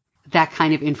had that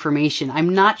kind of information.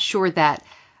 I'm not sure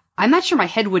my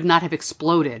head would not have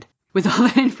exploded with all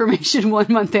that information 1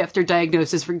 month after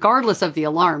diagnosis, regardless of the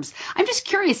alarms. I'm just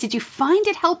curious, did you find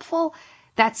it helpful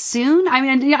that soon? I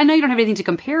mean, I know you don't have anything to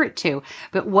compare it to,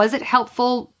 but was it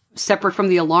helpful separate from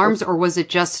the alarms, or was it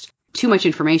just too much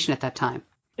information at that time?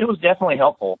 It was definitely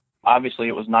helpful. Obviously,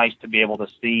 it was nice to be able to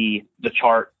see the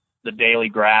chart, the daily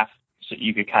graph, so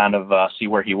you could kind of see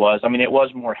where he was. I mean, it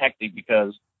was more hectic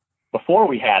because before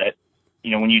we had it,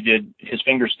 when you did his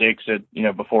finger sticks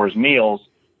before his meals,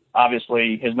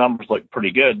 obviously his numbers looked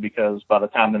pretty good because by the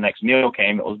time the next meal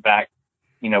came, it was back,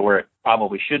 where it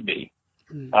probably should be.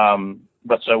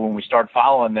 But so when we started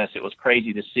following this, it was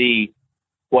crazy to see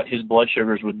what his blood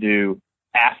sugars would do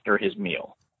after his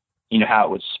meal. How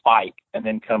it would spike and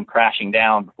then come crashing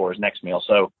down before his next meal.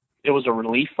 So it was a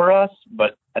relief for us,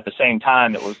 but at the same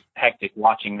time, it was hectic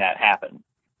watching that happen.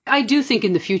 I do think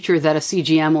in the future that a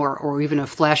CGM or even a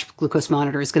flash glucose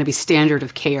monitor is going to be standard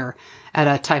of care at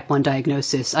a type 1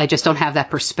 diagnosis. I just don't have that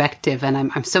perspective, and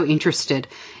I'm so interested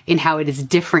in how it is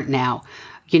different now,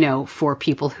 for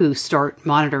people who start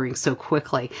monitoring so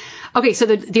quickly. Okay, so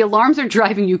the alarms are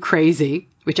driving you crazy,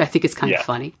 which I think is kind of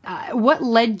funny. What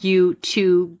led you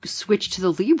to switch to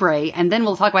the Libre? And then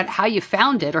we'll talk about how you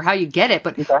found it or how you get it,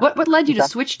 but what led you to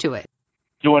switch to it?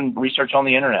 Doing research on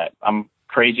the internet. I'm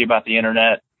crazy about the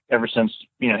internet. Ever since,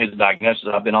 his diagnosis,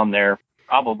 I've been on there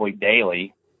probably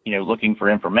daily, looking for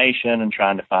information and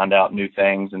trying to find out new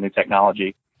things and new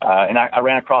technology. And I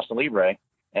ran across the Libre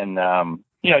and,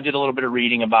 did a little bit of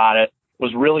reading about it,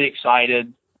 was really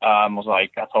excited. I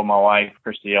told my wife,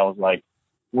 Christy, I was like,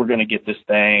 we're going to get this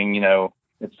thing.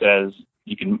 It says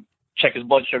you can check his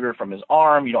blood sugar from his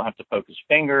arm. You don't have to poke his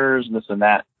fingers, this and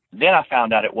that. Then I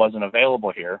found out it wasn't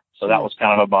available here. So that was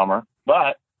kind of a bummer.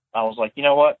 But I was like, you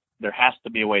know what? there has to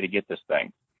be a way to get this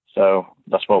thing. So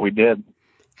that's what we did.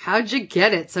 How'd you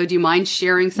get it? So do you mind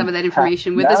sharing some of that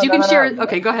information with us? You can share it.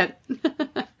 Okay, go ahead.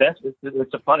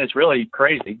 It's really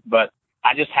crazy, but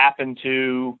I just happened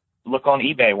to look on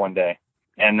eBay one day.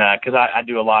 And because I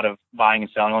do a lot of buying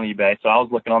and selling on eBay. So I was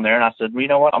looking on there and I said, well, you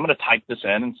know what? I'm going to type this in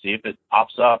and see if it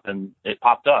pops up. And it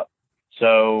popped up.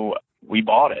 So we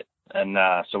bought it. And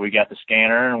so we got the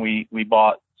scanner and we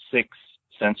bought 6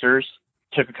 sensors.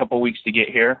 Took a couple weeks to get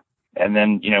here. And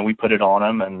then, we put it on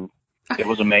them and it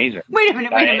was amazing. Wait a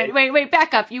minute.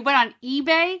 Back up. You went on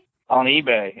eBay? On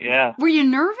eBay, yeah. Were you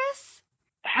nervous?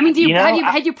 I mean,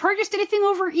 had you purchased anything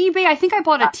over eBay? I think I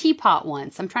bought a teapot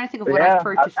once. I'm trying to think of what I've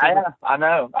purchased. I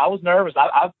know. I was nervous.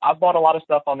 I've bought a lot of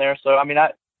stuff on there. So, I mean,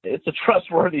 it's a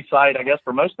trustworthy site, I guess,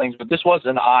 for most things. But this was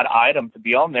an odd item to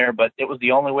be on there, but it was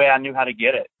the only way I knew how to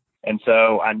get it. And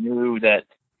so I knew that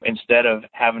instead of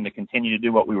having to continue to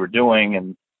do what we were doing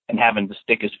and having to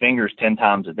stick his fingers 10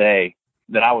 times a day,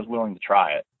 that I was willing to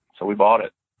try it. So we bought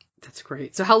it. That's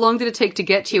great. So how long did it take to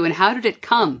get to you, and how did it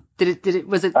come?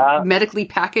 Was it medically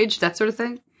packaged, that sort of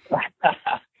thing?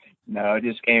 No,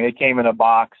 it came in a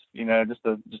box,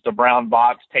 just a brown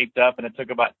box taped up, and it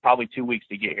took about probably 2 weeks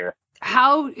to get here.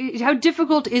 How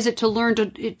difficult is it to learn to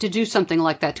do something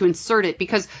like that, to insert it?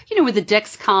 Because, with the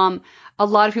Dexcom, a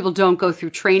lot of people don't go through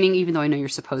training, even though I know you're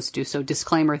supposed to, so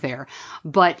disclaimer there.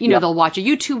 But, they'll watch a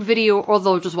YouTube video or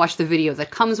they'll just watch the video that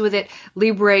comes with it.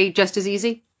 Libre, just as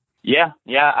easy? Yeah.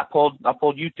 I pulled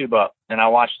YouTube up and I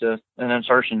watched an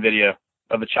insertion video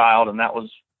of a child, and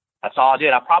that's all I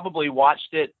did. I probably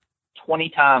watched it 20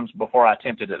 times before I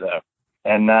attempted it though.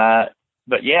 And,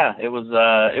 but yeah, it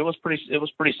was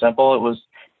pretty simple.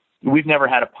 We've never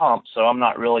had a pump, so I'm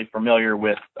not really familiar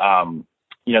with,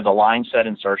 the line set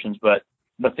insertions, but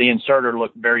the inserter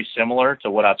looked very similar to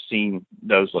what I've seen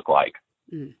those look like.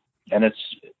 Mm. And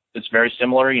it's very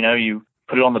similar. You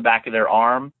put it on the back of their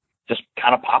arm, just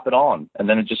kind of pop it on, and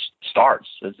then it just starts.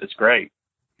 It's great.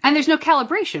 And there's no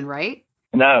calibration, right?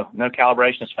 No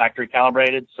calibration. It's factory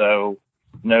calibrated, so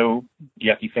no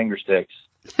yucky finger sticks.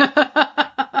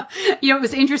 It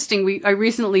was interesting. I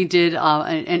recently did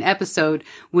an episode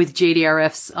with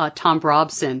JDRF's Tom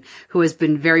Brobson, who has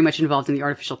been very much involved in the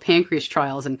artificial pancreas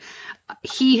trials. And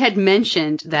he had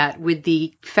mentioned that with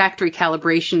the factory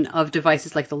calibration of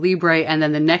devices like the Libre and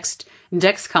then the next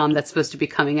Dexcom that's supposed to be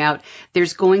coming out,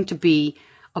 there's going to be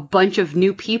a bunch of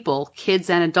new people, kids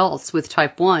and adults with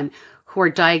type 1, who are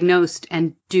diagnosed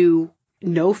and do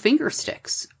no finger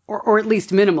sticks. Or at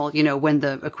least minimal, when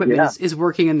the equipment is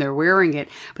working and they're wearing it.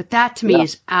 But that to me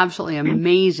is absolutely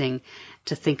amazing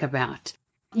to think about.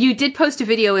 You did post a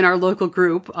video in our local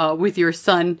group with your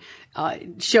son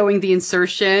showing the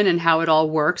insertion and how it all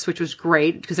works, which was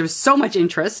great because there was so much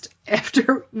interest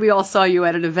after we all saw you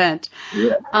at an event.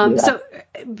 So,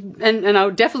 and I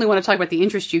definitely want to talk about the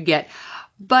interest you get.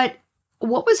 But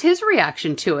what was his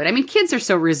reaction to it? I mean, kids are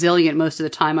so resilient most of the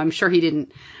time. I'm sure he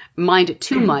didn't mind it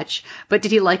too much, but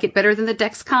did he like it better than the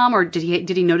Dexcom, or did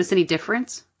he notice any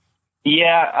difference?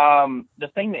 Yeah, the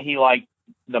thing that he liked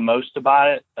the most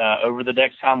about it over the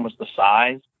Dexcom was the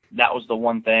size. That was the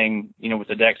one thing, with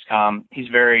the Dexcom. He's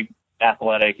very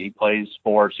athletic. He plays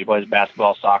sports. He plays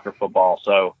basketball, soccer, football.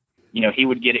 So, he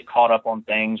would get it caught up on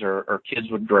things, or kids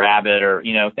would grab it, or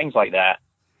things like that.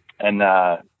 And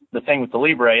the thing with the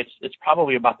Libre, it's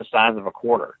probably about the size of a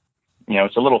quarter.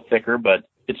 It's a little thicker, but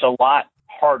it's a lot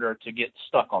harder to get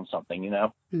stuck on something,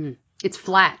 It's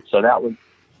flat. So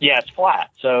it's flat.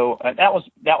 So that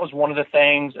was one of the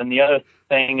things. And the other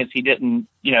thing is he didn't,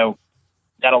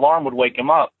 that alarm would wake him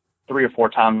up 3 or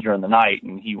 4 times during the night,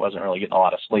 and he wasn't really getting a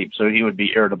lot of sleep. So he would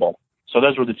be irritable. So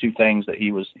those were the 2 things that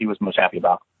he was most happy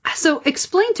about. So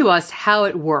explain to us how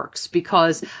it works,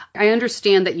 because I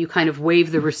understand that you kind of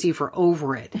wave the receiver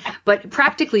over it. But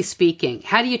practically speaking,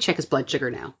 how do you check his blood sugar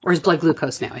now, or his blood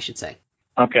glucose now, I should say?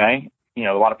 Okay.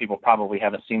 A lot of people probably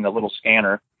haven't seen the little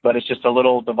scanner, but it's just a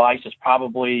little device. It's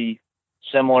probably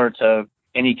similar to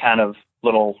any kind of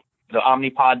the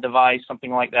Omnipod device,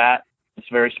 something like that. It's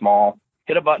very small.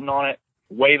 Hit a button on it,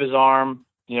 wave his arm,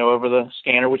 over the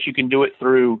scanner, which you can do it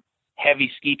through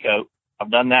heavy ski coat.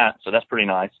 I've done that, so that's pretty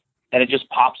nice. And it just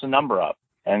pops a number up,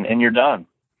 and you're done.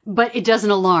 But it doesn't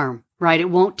alarm, right? It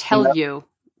won't tell you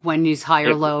when he's high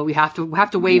or low. You have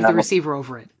to wave the receiver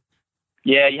over it.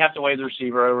 Yeah, you have to wave the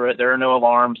receiver over it. There are no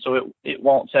alarms, so it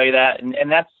won't tell you that.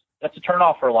 And that's a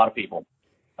turnoff for a lot of people.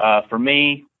 For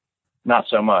me, not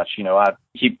so much. I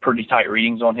keep pretty tight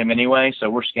readings on him anyway, so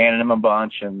we're scanning him a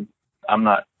bunch, and I'm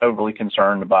not overly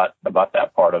concerned about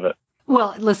that part of it.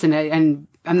 Well, listen, and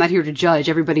I'm not here to judge.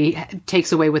 Everybody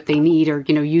takes away what they need or,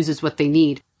 uses what they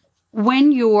need.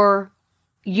 When you're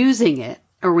using it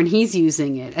or when he's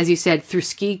using it, as you said, through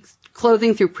ski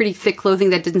clothing, through pretty thick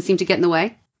clothing that didn't seem to get in the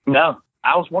way? No,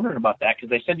 I was wondering about that because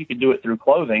they said you could do it through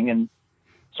clothing. And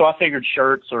so I figured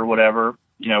shirts or whatever,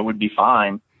 would be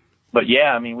fine. But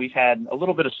yeah, I mean, we've had a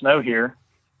little bit of snow here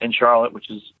in Charlotte, which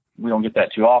is, we don't get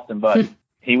that too often, but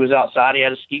he was outside, he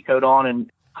had a ski coat on,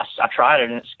 and I tried it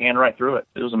and it scanned right through it.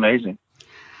 It was amazing.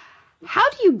 How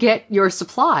do you get your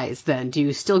supplies then? Do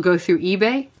you still go through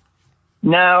eBay?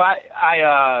 No,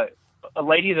 a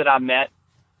lady that I met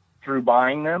through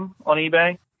buying them on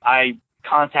eBay, I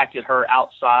contacted her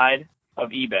outside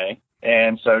of eBay.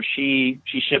 And so she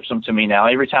ships them to me now.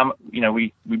 Every time,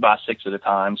 we buy 6 at a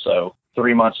time. So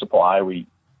 3 months supply. When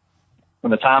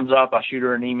the time's up, I shoot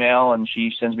her an email and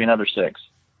she sends me another 6.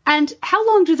 And how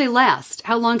long do they last?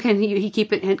 How long can he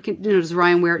keep it? Does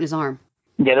Ryan wear it in his arm?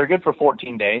 Yeah, they're good for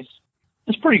 14 days.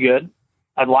 It's pretty good.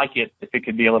 I'd like it if it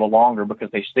could be a little longer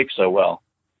because they stick so well.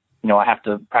 I have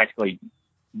to practically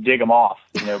dig them off,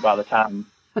 by the time,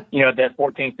 at that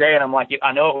 14th day. And I'm like,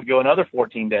 I know it would go another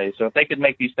 14 days. So if they could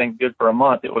make these things good for a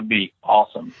month, it would be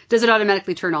awesome. Does it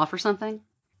automatically turn off or something?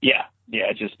 Yeah.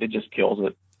 It just kills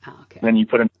it. Oh, okay. Then you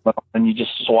put it and you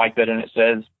just swipe it and it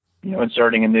says,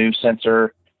 inserting a new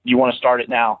sensor. You want to start it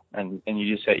now? And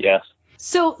you just hit yes.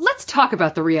 So let's talk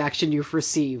about the reaction you've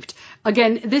received.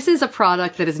 Again, this is a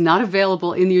product that is not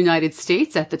available in the United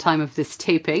States at the time of this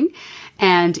taping.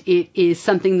 And it is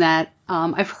something that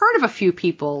I've heard of a few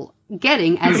people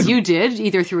getting, as you did,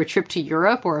 either through a trip to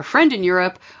Europe or a friend in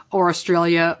Europe or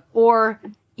Australia or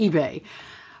eBay.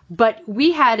 But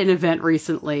we had an event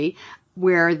recently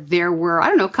where there were,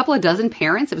 a couple of dozen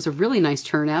parents. It was a really nice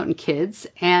turnout and kids.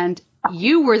 And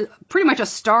you were pretty much a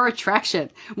star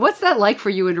attraction. What's that like for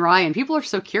you and Ryan? People are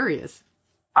so curious.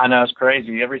 I know, it's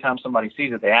crazy. Every time somebody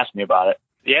sees it, they ask me about it.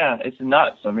 Yeah, it's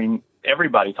nuts. I mean,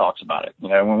 everybody talks about it.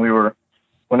 When I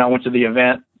went to the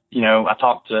event, I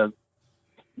talked to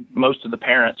most of the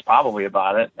parents probably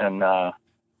about it. And,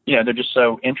 they're just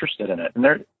so interested in it. And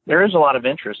there is a lot of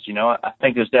interest. I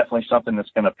think there's definitely something that's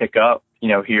going to pick up,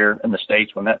 here in the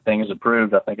States when that thing is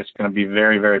approved. I think it's going to be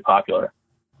very, very popular.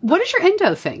 What does your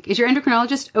endo think? Is your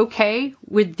endocrinologist okay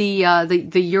with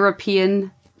the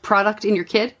European product in your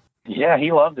kid? Yeah,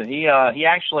 he loved it. He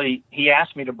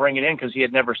asked me to bring it in because he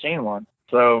had never seen one.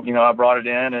 So, I brought it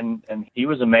in and he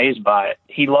was amazed by it.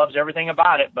 He loves everything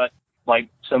about it, but like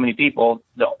so many people,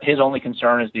 his only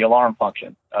concern is the alarm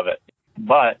function of it.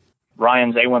 But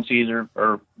Ryan's A1Cs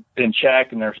are in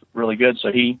check and they're really good.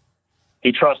 So he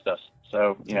trusts us.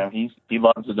 So, he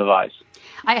loves the device.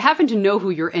 I happen to know who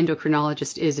your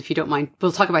endocrinologist is, if you don't mind.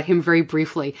 We'll talk about him very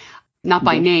briefly, not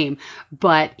by name,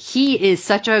 but he is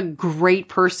such a great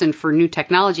person for new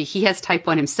technology. He has type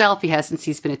 1 himself. He has since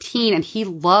he's been a teen, and he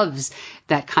loves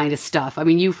that kind of stuff. I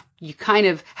mean, you kind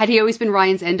of, had he always been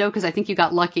Ryan's endo? Because I think you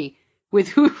got lucky with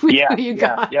who you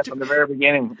got. Yeah, from the very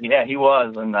beginning. Yeah, he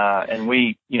was. And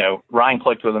we, Ryan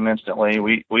clicked with him instantly.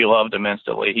 We loved him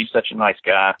instantly. He's such a nice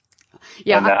guy.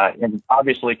 Yeah, and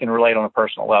obviously can relate on a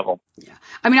personal level. Yeah,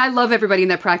 I mean, I love everybody in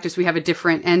that practice. We have a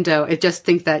different endo. I just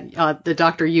think that the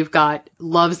doctor you've got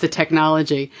loves the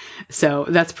technology, so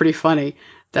that's pretty funny.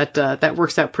 That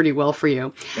works out pretty well for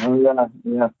you. Oh,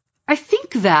 yeah. I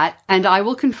think that, and I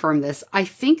will confirm this, I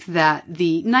think that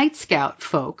the Night Scout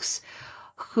folks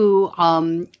who,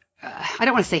 I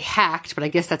don't want to say hacked, but I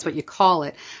guess that's what you call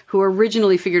it, who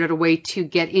originally figured out a way to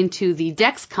get into the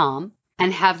Dexcom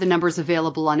and have the numbers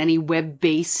available on any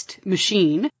web-based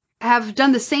machine, have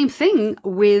done the same thing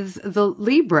with the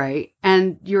Libre,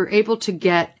 and you're able to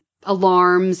get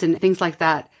alarms and things like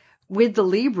that with the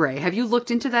Libre. Have you looked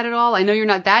into that at all? I know you're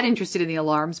not that interested in the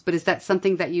alarms, but is that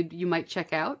something that you might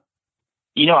check out?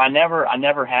 I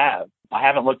never have. I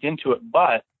haven't looked into it,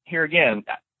 but here again,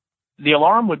 the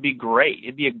alarm would be great.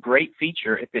 It'd be a great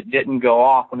feature if it didn't go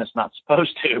off when it's not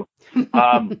supposed to.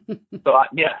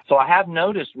 So I have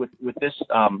noticed with this,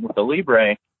 with the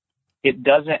Libre, it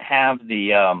doesn't have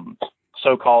the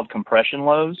so-called compression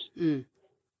lows. Mm.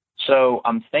 So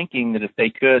I'm thinking that if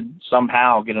they could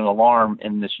somehow get an alarm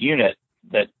in this unit,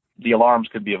 that the alarms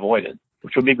could be avoided,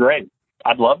 which would be great.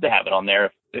 I'd love to have it on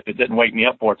there if it didn't wake me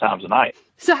up 4 times a night.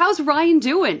 So how's Ryan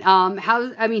doing?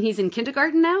 He's in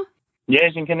kindergarten now? Yeah,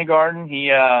 he's in kindergarten.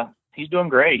 He's doing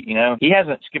great. He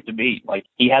hasn't skipped a beat. Like,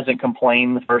 he hasn't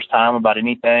complained the first time about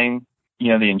anything.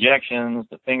 The injections,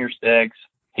 the finger sticks.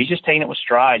 He's just taking it with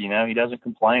stride. He doesn't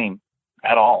complain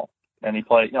at all. And he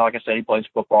plays, like I said, he plays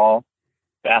football,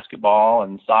 basketball,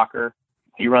 and soccer.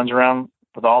 He runs around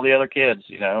with all the other kids,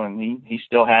 and he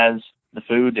still has the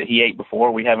food that he ate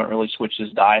before. We haven't really switched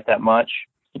his diet that much.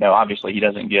 Obviously he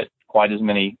doesn't get quite as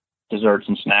many desserts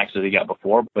and snacks that he got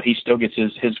before, but he still gets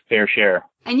his fair share.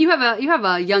 And you have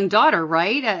a young daughter,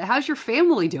 right? How's your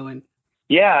family doing?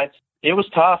 Yeah, it was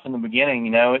tough in the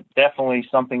beginning. It's definitely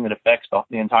something that affects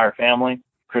the entire family.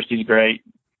 Christy's great.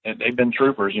 They've been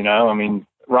troopers. I mean,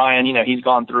 Ryan, he's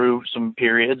gone through some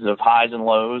periods of highs and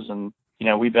lows, and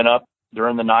we've been up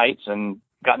during the nights and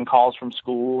gotten calls from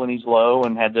school, and he's low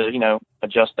and had to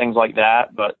adjust things like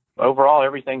that. But overall,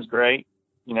 everything's great.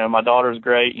 My daughter's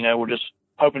great. We're just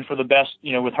hoping for the best,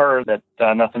 with her, that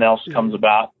nothing else comes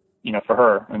about, for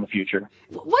her in the future.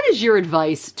 What is your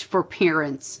advice for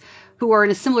parents who are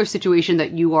in a similar situation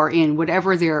that you are in,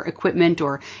 whatever their equipment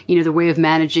or, the way of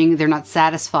managing they're not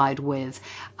satisfied with?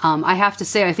 I have to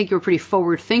say, I think you were pretty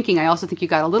forward thinking. I also think you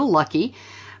got a little lucky,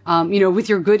 with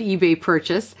your good eBay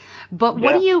purchase. But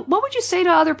what would you say to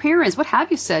other parents? What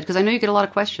have you said? Because I know you get a lot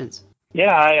of questions.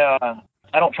 Yeah,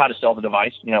 I don't try to sell the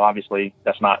device. Obviously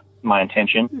that's not my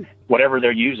intention. Whatever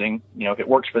they're using, if it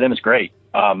works for them, it's great.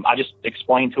 I just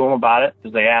explain to them about it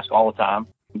because they ask all the time.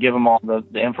 Give them all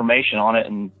the information on it,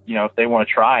 and if they want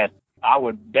to try it, I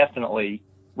would definitely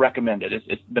recommend it.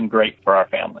 It's been great for our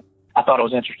family. I thought it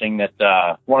was interesting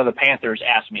that one of the Panthers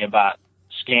asked me about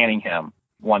scanning him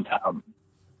one time.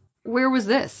 Where was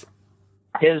this?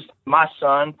 My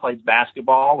son plays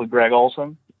basketball with Greg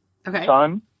Olson. Okay.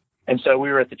 Son. And so we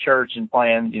were at the church and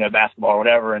playing, basketball or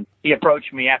whatever. And he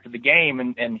approached me after the game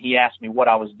and he asked me what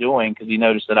I was doing because he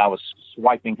noticed that I was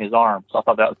swiping his arm. So I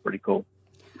thought that was pretty cool.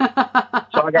 So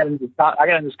I got in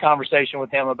this conversation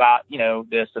with him about,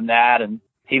 this and that. And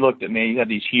he looked at me, he had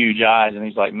these huge eyes, and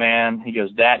he's like, man, he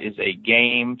goes, that is a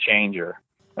game changer.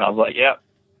 And I was like, yep,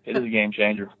 it is a game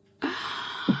changer.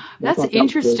 That's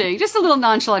interesting. Just a little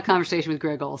nonchalant conversation with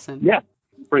Greg Olson. Yeah,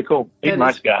 pretty cool. He's a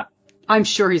nice guy. I'm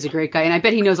sure he's a great guy, and I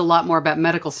bet he knows a lot more about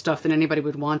medical stuff than anybody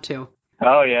would want to.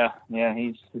 Oh, yeah. Yeah,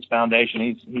 he's his foundation.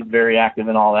 He's very active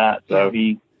in all that. So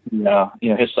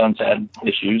his son's had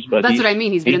issues. But that's what I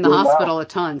mean. He's been in the hospital a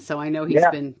ton, so I know he's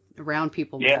been around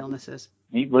people with illnesses.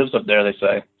 He lives up there, they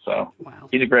say. So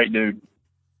He's a great dude.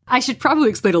 I should probably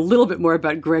explain a little bit more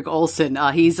about Greg Olson.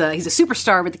 He's a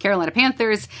superstar with the Carolina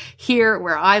Panthers here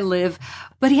where I live,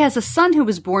 but he has a son who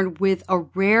was born with a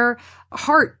rare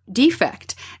heart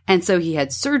defect. And so he had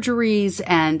surgeries,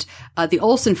 and the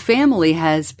Olson family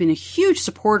has been a huge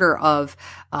supporter of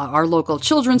our local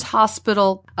children's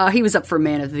hospital. He was up for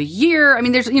Man of the Year. I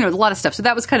mean, there's, a lot of stuff. So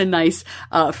that was kind of nice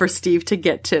for Steve to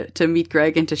get to meet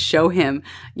Greg and to show him,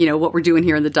 what we're doing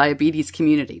here in the diabetes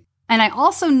community. And I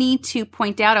also need to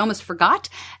point out, I almost forgot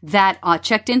that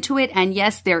checked into it. And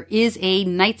yes, there is a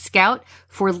Night Scout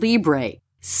for Libre.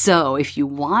 So if you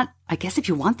want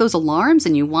those alarms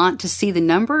and you want to see the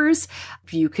numbers,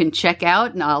 you can check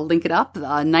out, and I'll link it up.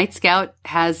 Night Scout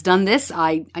has done this.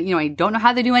 I don't know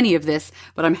how they do any of this,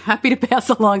 but I'm happy to pass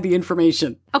along the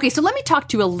information. Okay, so let me talk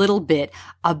to you a little bit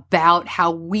about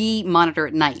how we monitor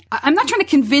at night. I'm not trying to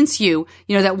convince you,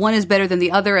 that one is better than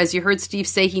the other. As you heard Steve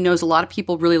say, he knows a lot of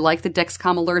people really like the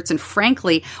Dexcom alerts, and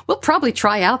frankly, we'll probably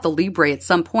try out the Libre at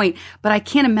some point, but I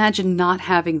can't imagine not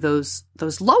having those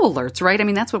low alerts, right? I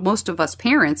mean, that's what most of us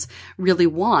parents really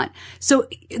want. So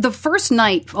the first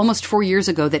night, almost 4 years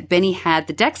ago, that Benny had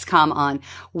the Dexcom on,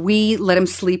 we let him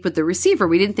sleep with the receiver.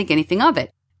 We didn't think anything of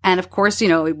it. And of course,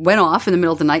 it went off in the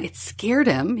middle of the night. It scared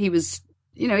him. He was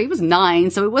 9,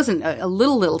 so it wasn't a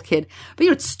little kid, but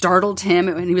it startled him.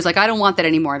 And he was like, I don't want that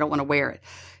anymore. I don't want to wear it.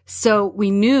 So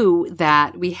we knew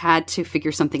that we had to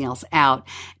figure something else out.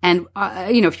 And,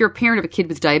 if you're a parent of a kid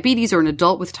with diabetes or an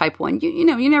adult with type 1,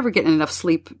 you never get enough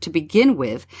sleep to begin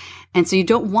with. And so you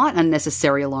don't want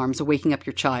unnecessary alarms waking up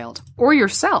your child or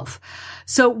yourself.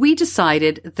 So we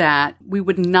decided that we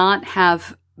would not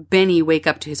have Benny wake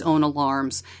up to his own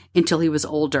alarms until he was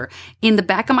older. In the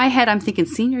back of my head, I'm thinking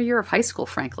senior year of high school,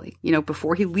 frankly,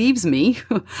 before he leaves me,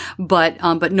 but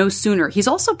no sooner. He's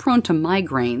also prone to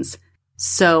migraines.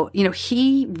 So,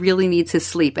 he really needs his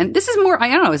sleep. And this is more, I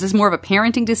don't know, is this more of a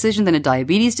parenting decision than a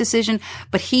diabetes decision?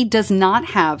 But he does not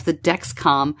have the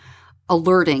Dexcom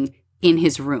alerting in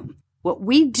his room. What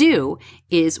we do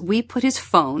is we put his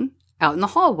phone out in the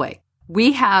hallway.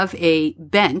 We have a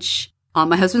bench.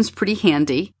 My husband's pretty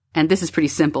handy, and this is pretty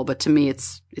simple, but to me,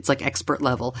 it's like expert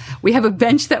level. We have a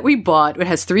bench that we bought. It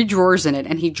has 3 drawers in it,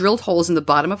 and he drilled holes in the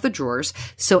bottom of the drawers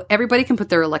so everybody can put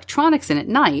their electronics in at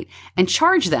night and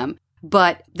charge them,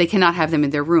 but they cannot have them in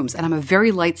their rooms. And I'm a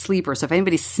very light sleeper, so if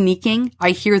anybody's sneaking,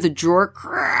 I hear the drawer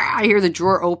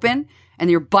open, and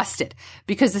you're busted.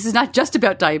 Because this is not just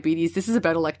about diabetes, this is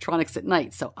about electronics at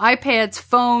night. So iPads,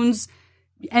 phones,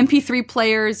 MP3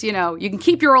 players, you can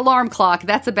keep your alarm clock,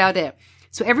 that's about it.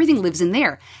 So everything lives in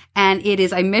there. And it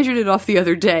is, I measured it off the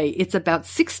other day, it's about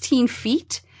 16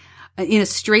 feet in a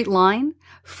straight line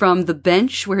from the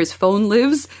bench where his phone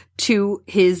lives to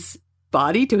his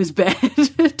body, to his bed,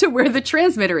 to where the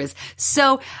transmitter is.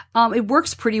 So it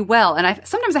works pretty well. And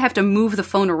sometimes I have to move the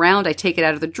phone around. I take it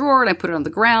out of the drawer and I put it on the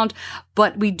ground,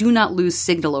 but we do not lose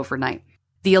signal overnight.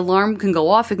 The alarm can go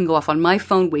off. It can go off on my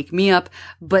phone, wake me up,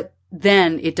 but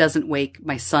then it doesn't wake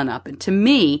my son up. And to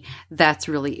me, that's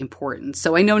really important.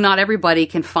 So I know not everybody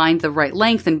can find the right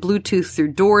length, and Bluetooth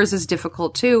through doors is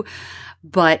difficult too.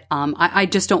 But I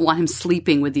just don't want him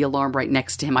sleeping with the alarm right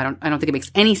next to him. I don't think it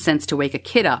makes any sense to wake a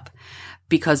kid up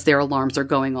because their alarms are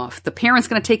going off. The parent's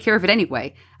going to take care of it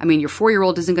anyway. I mean, your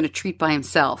 4-year-old isn't going to treat by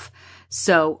himself.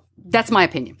 So that's my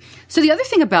opinion. So the other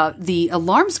thing about the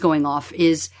alarms going off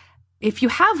is if you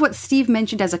have what Steve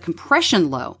mentioned as a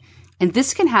compression low, and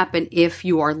this can happen if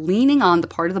you are leaning on the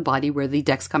part of the body where the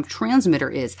Dexcom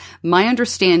transmitter is. My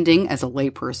understanding as a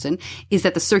layperson is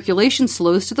that the circulation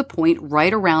slows to the point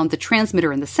right around the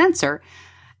transmitter and the sensor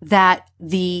that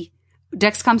the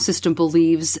Dexcom system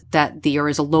believes that there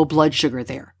is a low blood sugar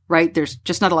there, right? There's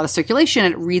just not a lot of circulation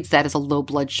and it reads that as a low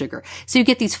blood sugar. So you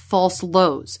get these false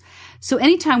lows. So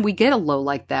anytime we get a low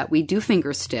like that, we do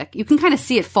finger stick. You can kind of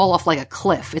see it fall off like a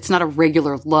cliff. It's not a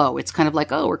regular low. It's kind of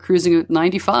like, oh, we're cruising at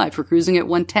 95, we're cruising at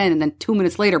 110, and then 2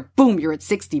 minutes later, boom, you're at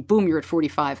 60, boom, you're at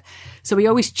 45. So we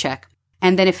always check.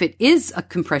 And then if it is a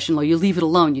compression low, you leave it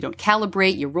alone. You don't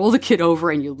calibrate, you roll the kid over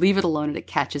and you leave it alone and it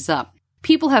catches up.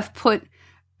 People have put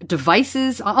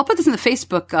devices. I'll put this in the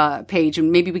Facebook page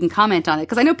and maybe we can comment on it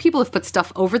because I know people have put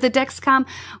stuff over the Dexcom.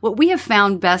 What we have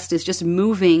found best is just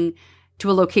moving to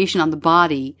a location on the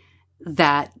body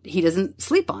that he doesn't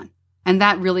sleep on. And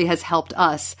that really has helped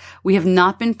us. We have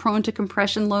not been prone to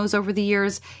compression lows over the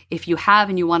years. If you have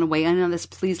and you want to weigh in on this,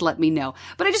 please let me know.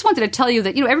 But I just wanted to tell you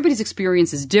that, everybody's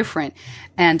experience is different.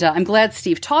 And I'm glad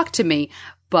Steve talked to me,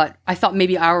 but I thought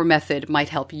maybe our method might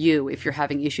help you if you're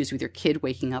having issues with your kid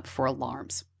waking up for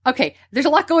alarms. Okay, there's a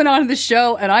lot going on in the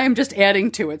show, and I am just adding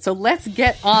to it. So let's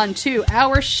get on to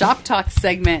our Shop Talk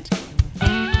segment.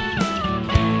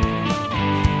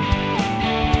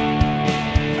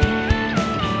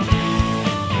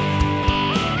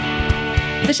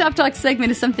 The Shop Talk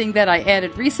segment is something that I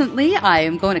added recently. I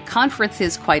am going to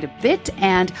conferences quite a bit,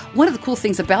 and one of the cool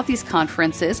things about these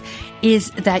conferences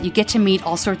is that you get to meet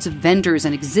all sorts of vendors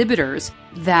and exhibitors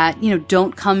that,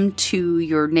 don't come to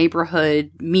your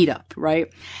neighborhood meetup,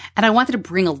 right? And I wanted to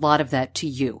bring a lot of that to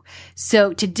you.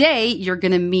 So today you're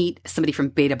going to meet somebody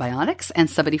from BetaBionics and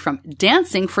somebody from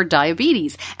Dancing for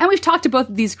Diabetes. And we've talked to both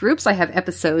of these groups. I have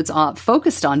episodes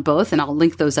focused on both, and I'll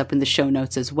link those up in the show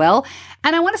notes as well.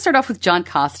 And I want to start off with John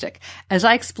Costik. As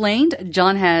I explained,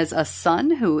 John has a son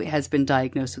who has been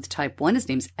diagnosed with type 1. His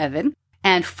name's Evan.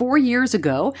 And 4 years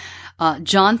ago,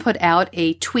 John put out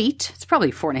a tweet. It's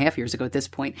probably 4.5 years ago at this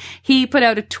point. He put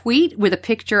out a tweet with a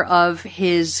picture of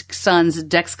his son's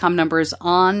Dexcom numbers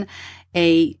on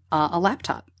a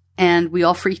laptop. And we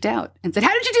all freaked out and said,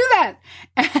 how did you do that?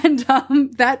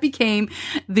 And that became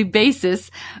the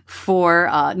basis for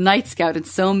Night Scout and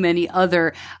so many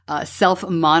other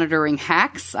self-monitoring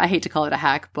hacks. I hate to call it a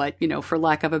hack, but, for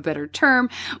lack of a better term,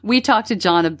 we talked to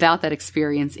John about that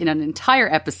experience in an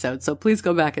entire episode. So please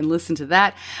go back and listen to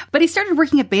that. But he started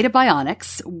working at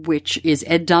BetaBionics, which is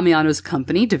Ed Damiano's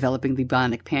company developing the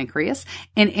bionic pancreas,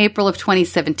 in April of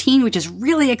 2017, which is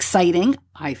really exciting,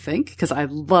 I think, because I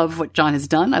love what John has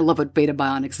done. I love what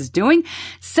BetaBionics is doing.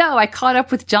 So I caught up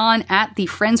with John at the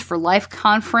Friends for Life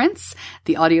conference.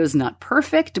 The audio is not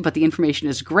perfect, but the information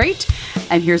is great.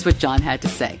 And here's what John had to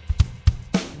say.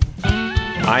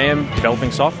 I am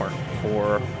developing software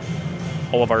for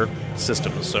all of our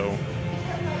systems. So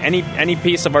any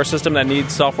piece of our system that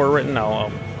needs software written,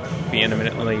 I'll be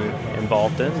intimately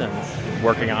involved in and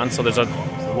working on. So there's a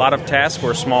lot of tasks.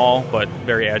 We're a small but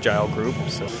very agile group.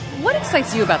 So. What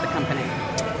excites you about the company?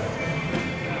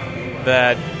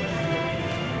 That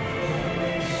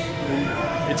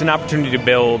it's an opportunity to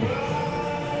build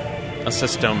a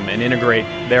system and integrate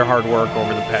their hard work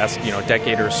over the past,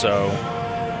 decade or so,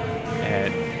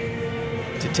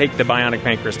 and to take the bionic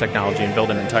pancreas technology and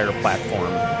build an entire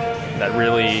platform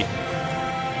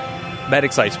that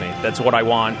excites me. That's what I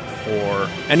want for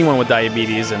anyone with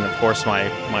diabetes, and of course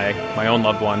my own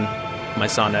loved one, my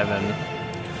son Evan.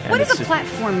 And what does a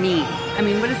platform mean? I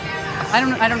mean,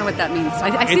 I don't know what that means.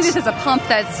 I see this as a pump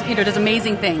that's does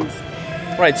amazing things.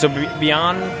 Right. So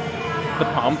beyond the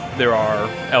pump, there are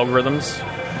algorithms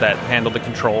that handle the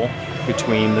control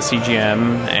between the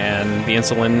CGM and the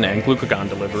insulin and glucagon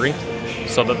delivery.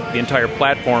 So the entire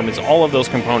platform is all of those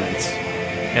components,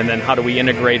 and then how do we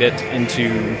integrate it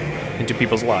into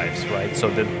people's lives, right? So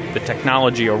the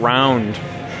technology around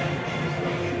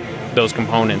those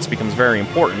components becomes very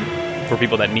important. for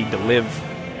people that need to live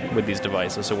with these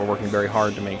devices. So we're working very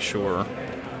hard to make sure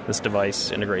this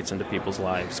device integrates into people's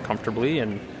lives comfortably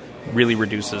and really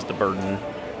reduces the burden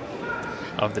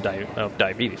of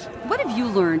diabetes. What have you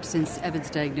learned since Evan's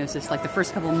diagnosis, like the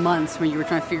first couple of months when you were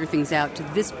trying to figure things out to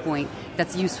this point,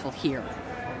 that's useful here?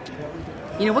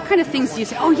 What kind of things do you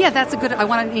say, oh yeah, that's a good, I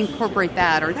want to incorporate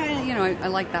that, or I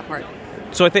like that part?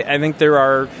 So I think there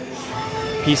are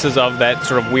pieces of that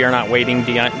sort of we are not waiting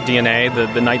DNA,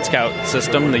 the Night Scout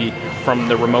system, from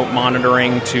the remote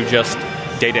monitoring to just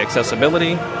data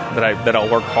accessibility that I'll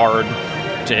work hard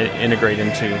to integrate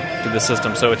into the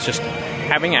system. So it's just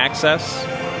having access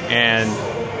and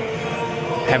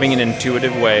having an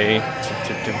intuitive way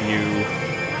to view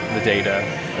the data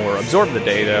or absorb the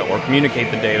data or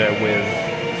communicate the data with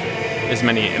as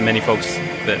many folks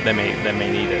that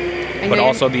may need it. But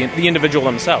also the individual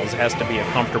themselves has to be a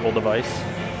comfortable device.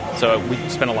 So we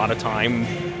spend a lot of time,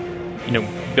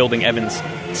 building Evan's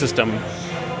system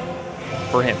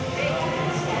for him,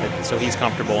 so he's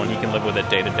comfortable and he can live with it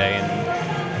day to day,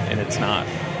 and it's not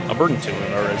a burden to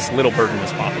him, or as little burden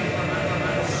as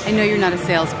possible. I know you're not a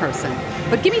salesperson,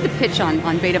 but give me the pitch on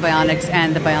BetaBionics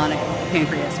and the bionic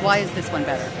pancreas. Why is this one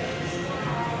better?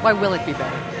 Why will it be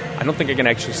better? I don't think I can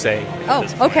actually say. Oh,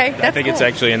 okay. That's I think cool. It's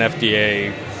actually an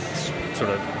FDA sort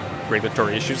of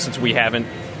regulatory issue. Since we haven't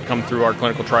come through our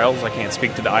clinical trials, I can't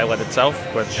speak to the iLet itself,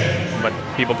 but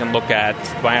people can look at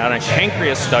bionic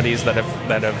pancreas studies that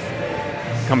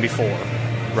have come before,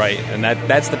 right? And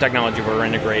that's the technology we're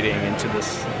integrating into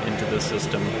this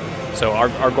system. So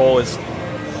our goal is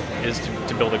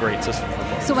to build a great system for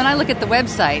folks. So when I look at the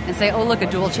website and say, oh, look, a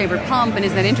dual-chambered pump, and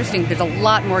isn't that interesting? There's a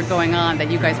lot more going on that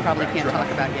you guys probably can't talk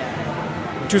about yet.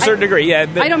 To a certain degree, yeah.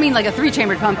 I don't mean like a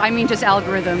 3-chambered pump. I mean just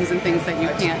algorithms and things that you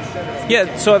can't.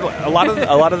 Yeah, so a lot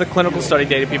of the clinical study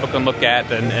data people can look at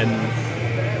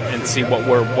and see what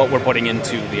we're putting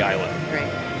into the iLet. Great.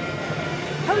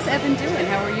 How is Evan doing?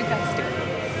 How are you guys doing?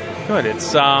 Good.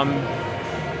 It's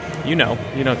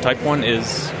type 1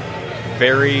 is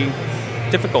very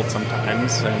difficult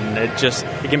sometimes, and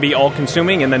it can be all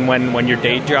consuming, and then when your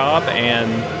day job and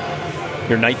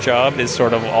your night job is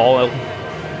sort of all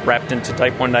wrapped into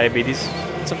type 1 diabetes,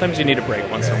 sometimes you need a break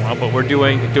once in a while, but we're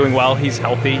doing well. He's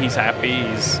healthy, he's happy,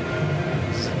 he's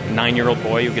a 9-year-old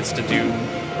boy who gets to do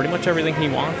pretty much everything he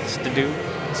wants to do,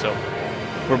 so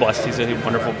we're blessed. He's a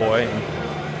wonderful boy,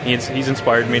 and he's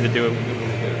inspired me to do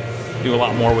a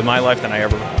lot more with my life than I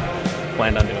ever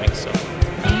planned on doing, so.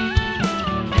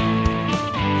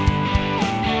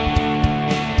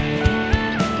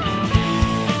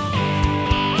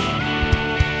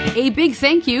 A big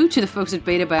thank you to the folks at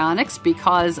BetaBionics,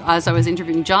 because as I was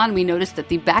interviewing John, we noticed that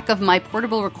the back of my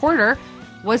portable recorder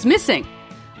was missing.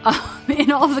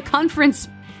 In all of the conference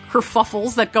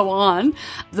kerfuffles that go on,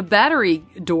 the battery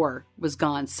door was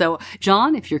gone. So,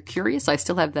 John, if you're curious, I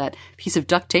still have that piece of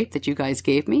duct tape that you guys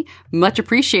gave me. Much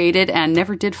appreciated, and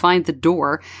never did find the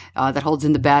door that holds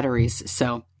in the batteries.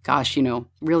 So, gosh,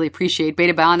 really appreciate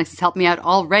BetaBionics. Has helped me out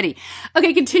already.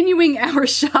 Okay, continuing our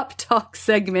Shop Talk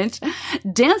segment.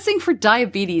 Dancing for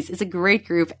Diabetes is a great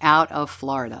group out of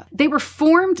Florida. They were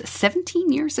formed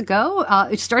 17 years ago.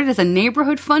 It started as a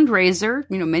neighborhood fundraiser.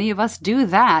 Many of us do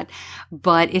that,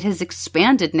 but it has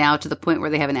expanded now to the point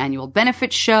where they have an annual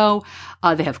benefit show.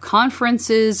 They have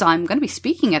conferences. I'm going to be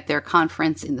speaking at their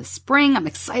conference in the spring. I'm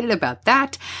excited about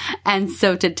that. And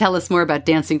so to tell us more about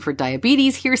Dancing for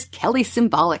Diabetes, here's Kelly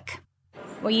Simbolick.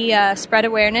 We spread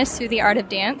awareness through the art of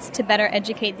dance to better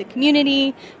educate the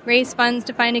community, raise funds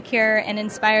to find a cure, and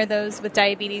inspire those with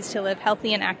diabetes to live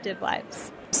healthy and active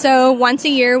lives. So once a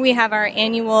year, we have our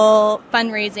annual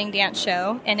fundraising dance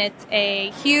show, and it's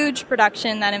a huge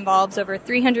production that involves over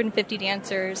 350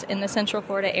 dancers in the Central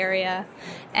Florida area.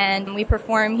 And we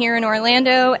perform here in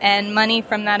Orlando, and money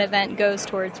from that event goes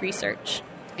towards research.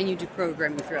 And you do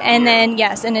programming throughout and the year. then,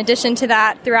 yes, in addition to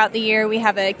that, throughout the year, we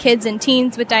have a Kids and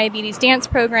Teens with Diabetes dance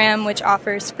program, which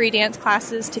offers free dance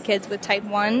classes to kids with type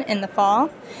 1 in the fall.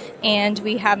 And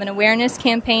we have an awareness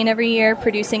campaign every year,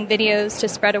 producing videos to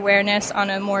spread awareness on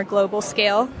a more global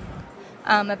scale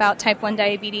about type 1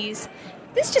 diabetes.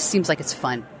 This just seems like it's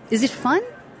fun. Is it fun?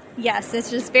 Yes, it's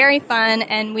just very fun,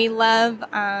 and we love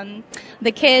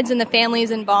the kids and the families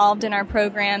involved in our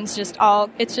programs.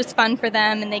 It's just fun for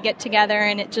them, and they get together,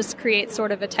 and it just creates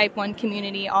sort of a type 1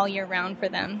 community all year round for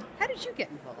them. How did you get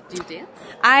involved? Do you dance?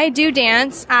 I do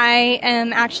dance. I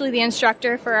am actually the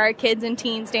instructor for our kids and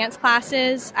teens dance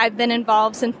classes. I've been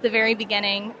involved since the very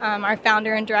beginning. Our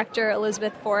founder and director,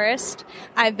 Elizabeth Forrest,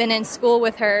 I've been in school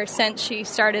with her since she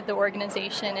started the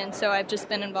organization, and so I've just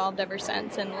been involved ever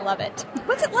since and love it.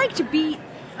 What's it like to be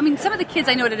I mean, some of the kids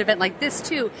I know at an event like this,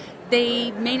 too,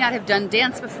 they may not have done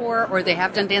dance before, or they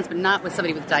have done dance but not with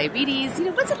somebody with diabetes.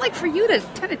 What's it like for you to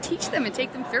kind of teach them and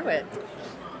take them through it?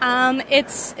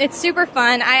 It's super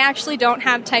fun. I actually don't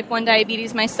have type 1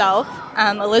 diabetes myself.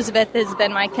 Elizabeth has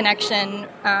been my connection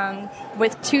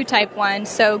to type 1.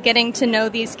 So getting to know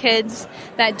these kids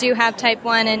that do have type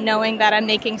 1 and knowing that I'm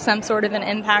making some sort of an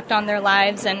impact on their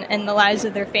lives and the lives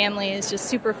of their family is just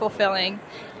super fulfilling.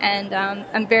 And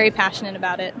I'm very passionate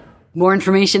about it. More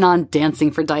information on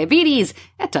Dancing for Diabetes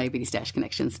at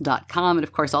diabetes-connections.com. And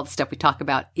of course, all the stuff we talk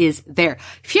about is there.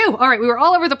 Phew. All right. We were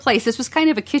all over the place. This was kind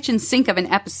of a kitchen sink of an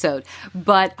episode,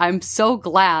 but I'm so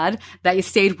glad that you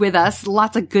stayed with us.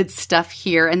 Lots of good stuff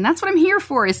here. And that's what I'm here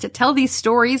for, is to tell these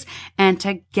stories and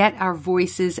to get our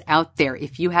voices out there.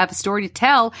 If you have a story to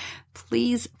tell,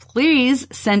 please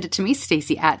send it to me,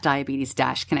 Stacey at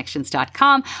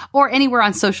diabetes-connections.com, or anywhere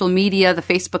on social media. The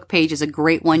Facebook page is a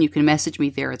great one. You can message me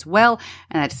there as well,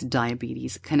 and that's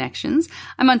Diabetes Connections.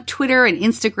 I'm on Twitter and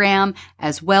Instagram,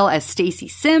 as well as Stacey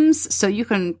Sims, so you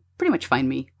can pretty much find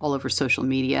me all over social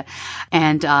media,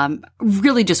 and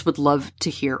really just would love to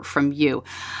hear from you.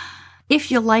 If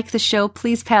you like the show,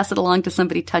 please pass it along to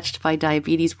somebody touched by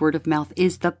diabetes. Word of mouth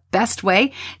is the best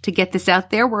way to get this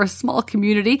out there. We're a small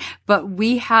community, but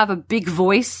we have a big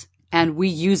voice and we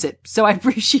use it. So I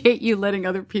appreciate you letting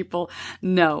other people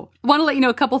know. I want to let you know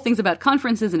a couple things about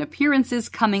conferences and appearances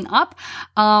coming up.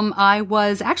 I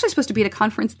was actually supposed to be at a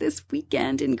conference this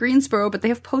weekend in Greensboro, but they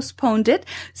have postponed it.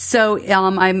 So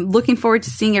I'm looking forward to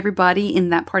seeing everybody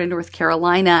in that part of North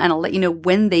Carolina, and I'll let you know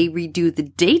when they redo the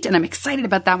date. And I'm excited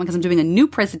about that one because I'm doing a new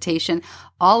presentation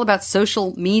all about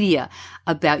social media,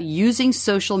 about using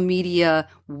social media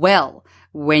well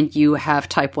when you have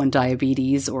type 1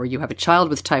 diabetes or you have a child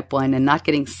with type 1, and not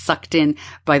getting sucked in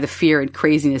by the fear and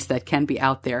craziness that can be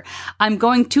out there. I'm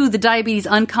going to the Diabetes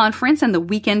Unconference and the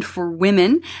Weekend for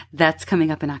Women. That's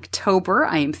coming up in October.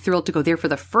 I am thrilled to go there for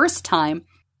the first time.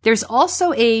 There's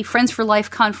also a Friends for Life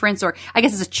conference, or I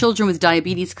guess it's a Children with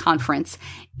Diabetes conference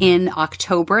in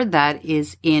October. That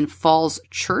is in Falls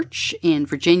Church in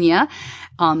Virginia.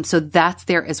 So that's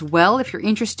there as well if you're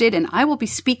interested. And I will be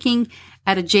speaking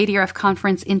at a JDRF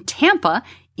conference in Tampa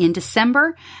in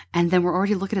December, and then we're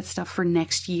already looking at stuff for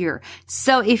next year.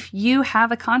 So if you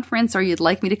have a conference or you'd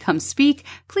like me to come speak,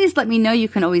 please let me know. You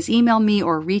can always email me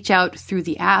or reach out through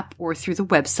the app or through the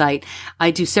website. I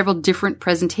do several different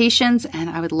presentations, and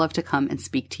I would love to come and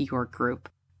speak to your group.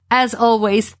 As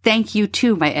always, thank you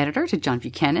to my editor, to John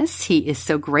Buchanan. He is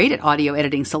so great at audio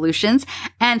editing solutions.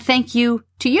 And thank you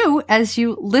to you as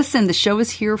you listen. The show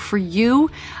is here for you.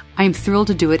 I'm thrilled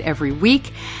to do it every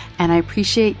week, and I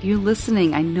appreciate you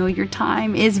listening. I know your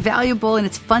time is valuable, and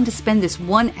it's fun to spend this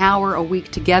 1 hour a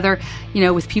week together,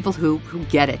 with people who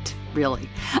get it, really.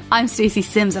 I'm Stacey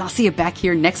Sims, and I'll see you back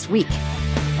here next week.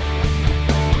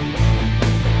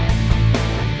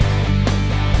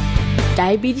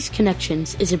 Diabetes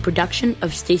Connections is a production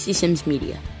of Stacey Sims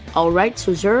Media. All rights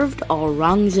reserved, all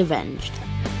wrongs avenged.